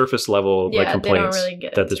 these are all surface level like complaints really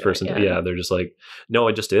that this person. Yeah, they're just like, no,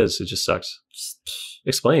 it just is. It just sucks.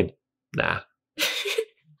 Explain. Nah.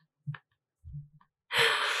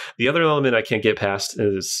 The other element I can't get past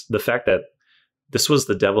is the fact that this was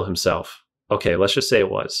the devil himself. Okay, let's just say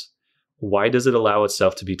it was. Why does it allow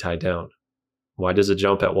itself to be tied down? Why does it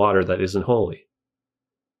jump at water that isn't holy?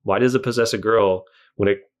 Why does it possess a girl when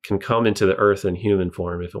it can come into the earth in human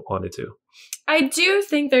form if it wanted to? I do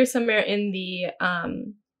think there's somewhere in the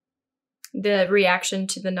reaction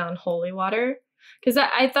to the non-holy water, because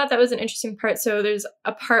I thought that was an interesting part. So there's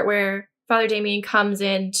a part where Father Damien comes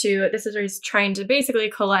into, this is where he's trying to basically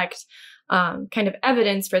collect kind of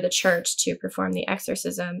evidence for the church to perform the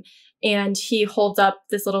exorcism. And he holds up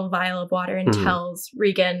this little vial of water and tells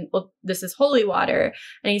Regan, well, this is holy water.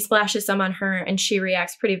 And he splashes some on her and she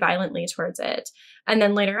reacts pretty violently towards it. And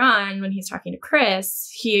then later on, when he's talking to Chris,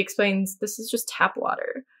 he explains this is just tap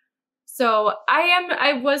water. So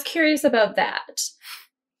I was curious about that.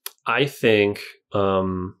 I think,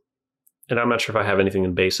 and I'm not sure if I have anything to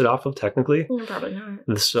base it off of technically. Probably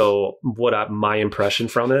not. So my impression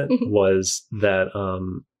from it was that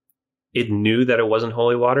it knew that it wasn't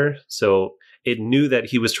holy water. So it knew that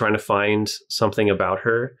he was trying to find something about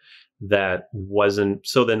her that wasn't.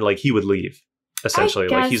 So then like he would leave, essentially.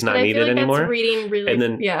 Like he's not needed anymore. That's reading really, and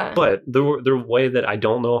then, yeah. But the way that I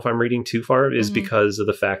don't know if I'm reading too far is because of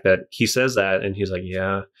the fact that he says that and he's like,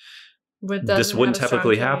 yeah, this wouldn't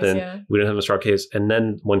typically happen. Yeah. We don't have a strong case. And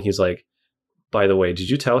then when he's like, by the way, did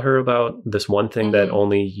you tell her about this one thing that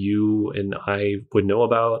only you and I would know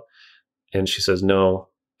about? And she says, no.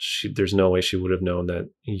 There's no way she would have known that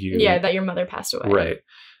you... Yeah, that your mother passed away. Right.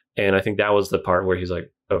 And I think that was the part where he's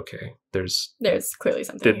like, okay, there's clearly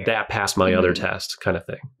something here. That passed my other test kind of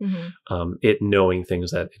thing. It knowing things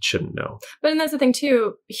that it shouldn't know. But and that's the thing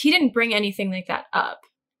too, he didn't bring anything like that up.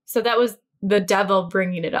 So that was the devil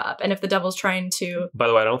bringing it up. And if the devil's trying to... By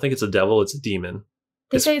the way, I don't think it's a devil, it's a demon.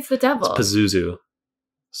 They say it's the devil. It's Pazuzu.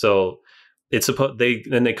 So... It's supposed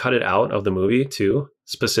they cut it out of the movie too,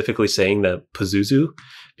 specifically saying that Pazuzu,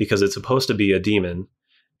 because it's supposed to be a demon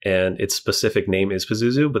and its specific name is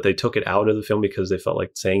Pazuzu, but they took it out of the film because they felt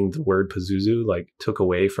like saying the word Pazuzu like took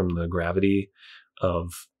away from the gravity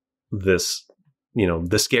of this,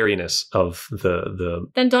 the scariness of the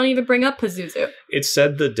Then don't even bring up Pazuzu. It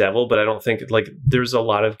said the devil, but I don't think like there's a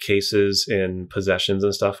lot of cases in possessions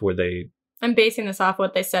and stuff where I'm basing this off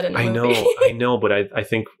what they said in the movie. I know, but I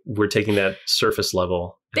think we're taking that surface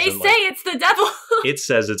level. They say it's the devil. It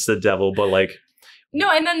says it's the devil, but like... No,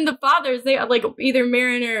 and then the fathers, they like either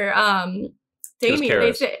Marin or Damien,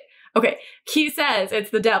 they say... Okay, he says it's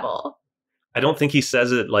the devil. I don't think he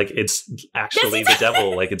says it like it's actually the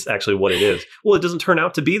devil, like it's actually what it is. Well, it doesn't turn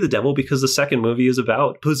out to be the devil because the second movie is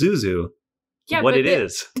about Pazuzu. Yeah, what it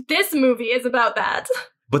is. This movie is about that.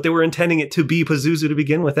 But they were intending it to be Pazuzu to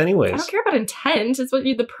begin with anyways. I don't care about intent. It's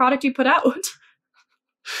the product you put out.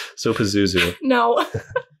 So Pazuzu. No.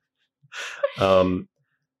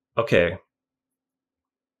 Okay.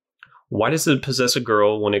 Why does it possess a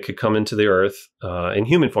girl when it could come into the earth in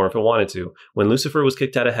human form if it wanted to? When Lucifer was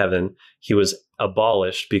kicked out of heaven, he was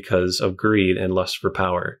abolished because of greed and lust for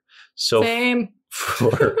power. So Same.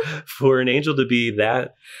 For an angel to be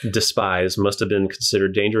that despised must have been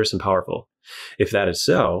considered dangerous and powerful. If that is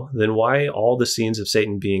so, then why all the scenes of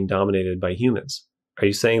Satan being dominated by humans? Are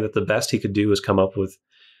you saying that the best he could do is come up with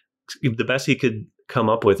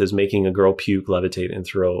is making a girl puke, levitate, and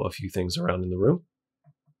throw a few things around in the room?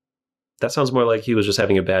 That sounds more like he was just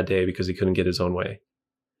having a bad day because he couldn't get his own way.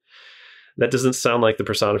 That doesn't sound like the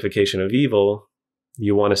personification of evil.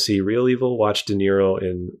 You want to see real evil? Watch De Niro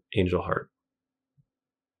in Angel Heart.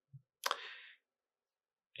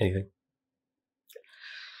 Anything?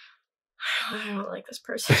 I don't like this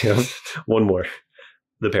person. Yeah. One more.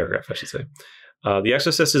 The paragraph, I should say. The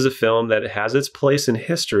Exorcist is a film that has its place in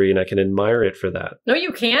history, and I can admire it for that. No,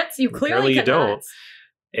 you can't. You clearly cannot. Don't.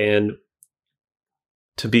 And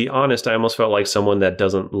to be honest, I almost felt like someone that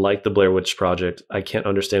doesn't like the Blair Witch Project. I can't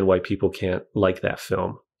understand why people can't like that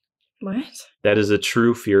film. What? That is a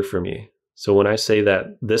true fear for me. So when I say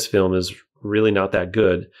that this film is really not that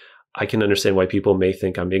good, I can understand why people may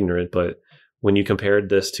think I'm ignorant, but when you compared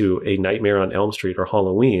this to A Nightmare on Elm Street or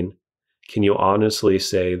Halloween, can you honestly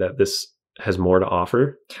say that this has more to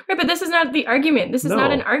offer? Right, but this is not the argument. This is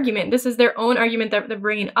not an argument. This is their own argument that they're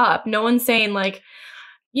bringing up. No one's saying like,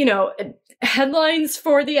 headlines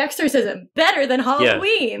for The Exorcism better than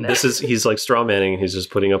Halloween. Yeah, he's like straw manning. He's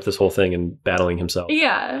just putting up this whole thing and battling himself.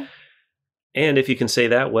 Yeah. And if you can say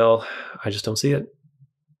that, well, I just don't see it.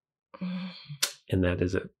 And that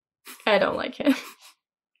is it. I don't like him.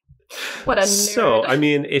 What a nerd. So, I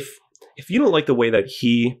mean, if you don't like the way that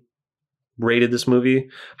he rated this movie,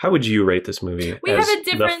 how would you rate this movie? We have a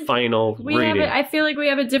different the final rating. I feel like we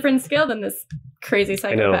have a different scale than this crazy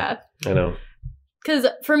psychopath. I know. because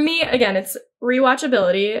for me, again, it's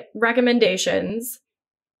rewatchability, recommendations.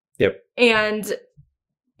 Yep. And,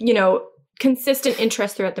 consistent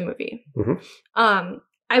interest throughout the movie. Mm-hmm.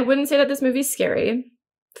 I wouldn't say that this movie's scary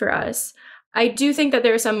for us. I do think that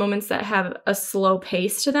there are some moments that have a slow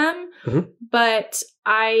pace to them, but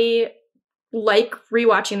I like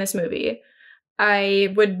rewatching this movie.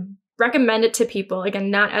 I would recommend it to people, again,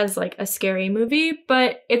 not as like a scary movie,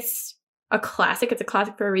 but it's a classic. It's a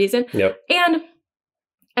classic for a reason. Yep. And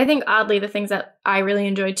I think oddly, the things that I really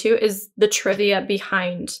enjoyed too is the trivia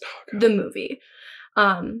behind the movie,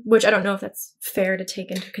 which I don't know if that's fair to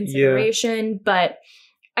take into consideration, but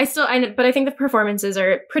I think the performances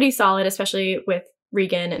are pretty solid, especially with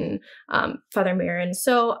Regan and Father Mirren.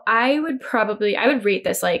 So I would rate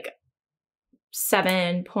this like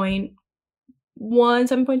 7.1,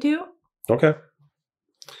 7.2. Okay.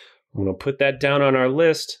 I'm going to put that down on our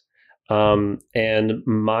list.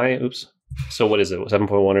 So what is it? 7.1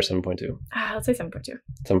 or 7.2? Let's say 7.2.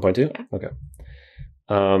 7.2? Yeah. Okay.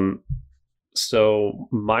 So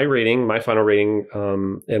my final rating,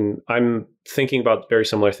 and I'm thinking about very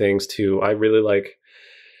similar things too. I really like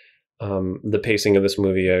the pacing of this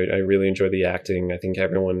movie. I really enjoy the acting. I think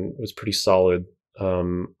everyone was pretty solid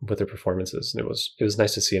with their performances, and it was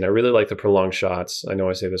nice to see. And I really like the prolonged shots. I know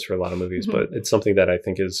I say this for a lot of movies, but it's something that I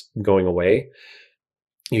think is going away.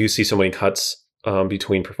 You see so many cuts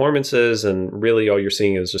between performances, and really all you're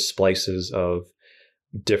seeing is just splices of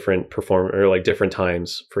different different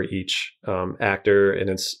times for each actor, and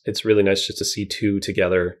it's really nice just to see two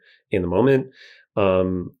together in the moment.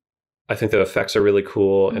 I think the effects are really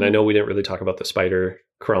cool, and I know we didn't really talk about the spider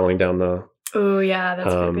crawling down the. Oh yeah,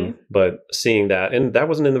 that's creepy. But seeing that, and that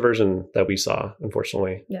wasn't in the version that we saw,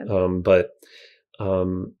 unfortunately. Yeah.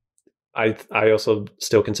 I also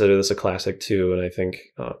still consider this a classic too, and I think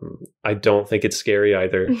I don't think it's scary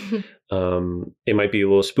either. It might be a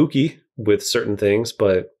little spooky with certain things,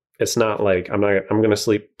 but it's not like I'm going to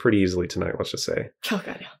sleep pretty easily tonight. Let's just say. Oh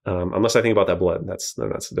god. Unless I think about that blood, that's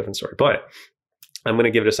a different story. But I'm going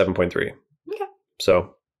to give it a 7.3. Okay.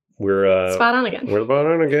 So we're spot on again. We're spot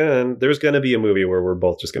on again. There's going to be a movie where we're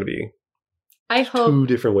both just going to be. I hope two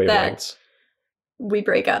different wavelengths. We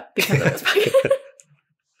break up because of this podcast.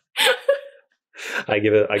 I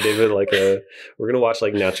gave it like we're going to watch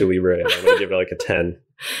like Nacho Libre, and I'm going to give it like a 10.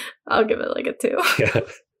 I'll give it like a 2. Yeah.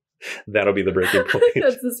 That'll be the breaking point.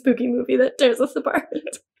 That's the spooky movie that tears us apart.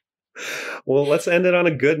 Well, let's end it on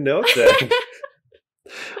a good note then.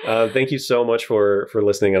 Thank you so much for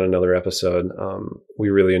listening on another episode.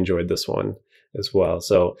 We really enjoyed this one as well.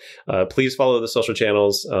 So please follow the social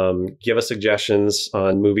channels. Give us suggestions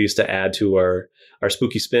on movies to add to our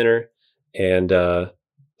spooky spinner, and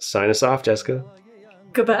sign us off, Jessica.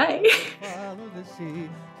 Goodbye.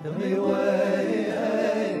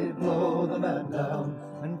 Blow the man down,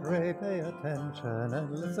 and pray pay attention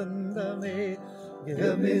and listen to me.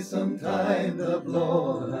 Give me some time to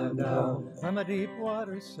blow the man down. I'm a deep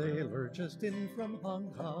water sailor just in from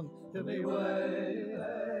Hong Kong. Give me way,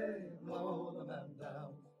 blow the man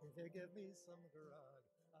down. If you give me some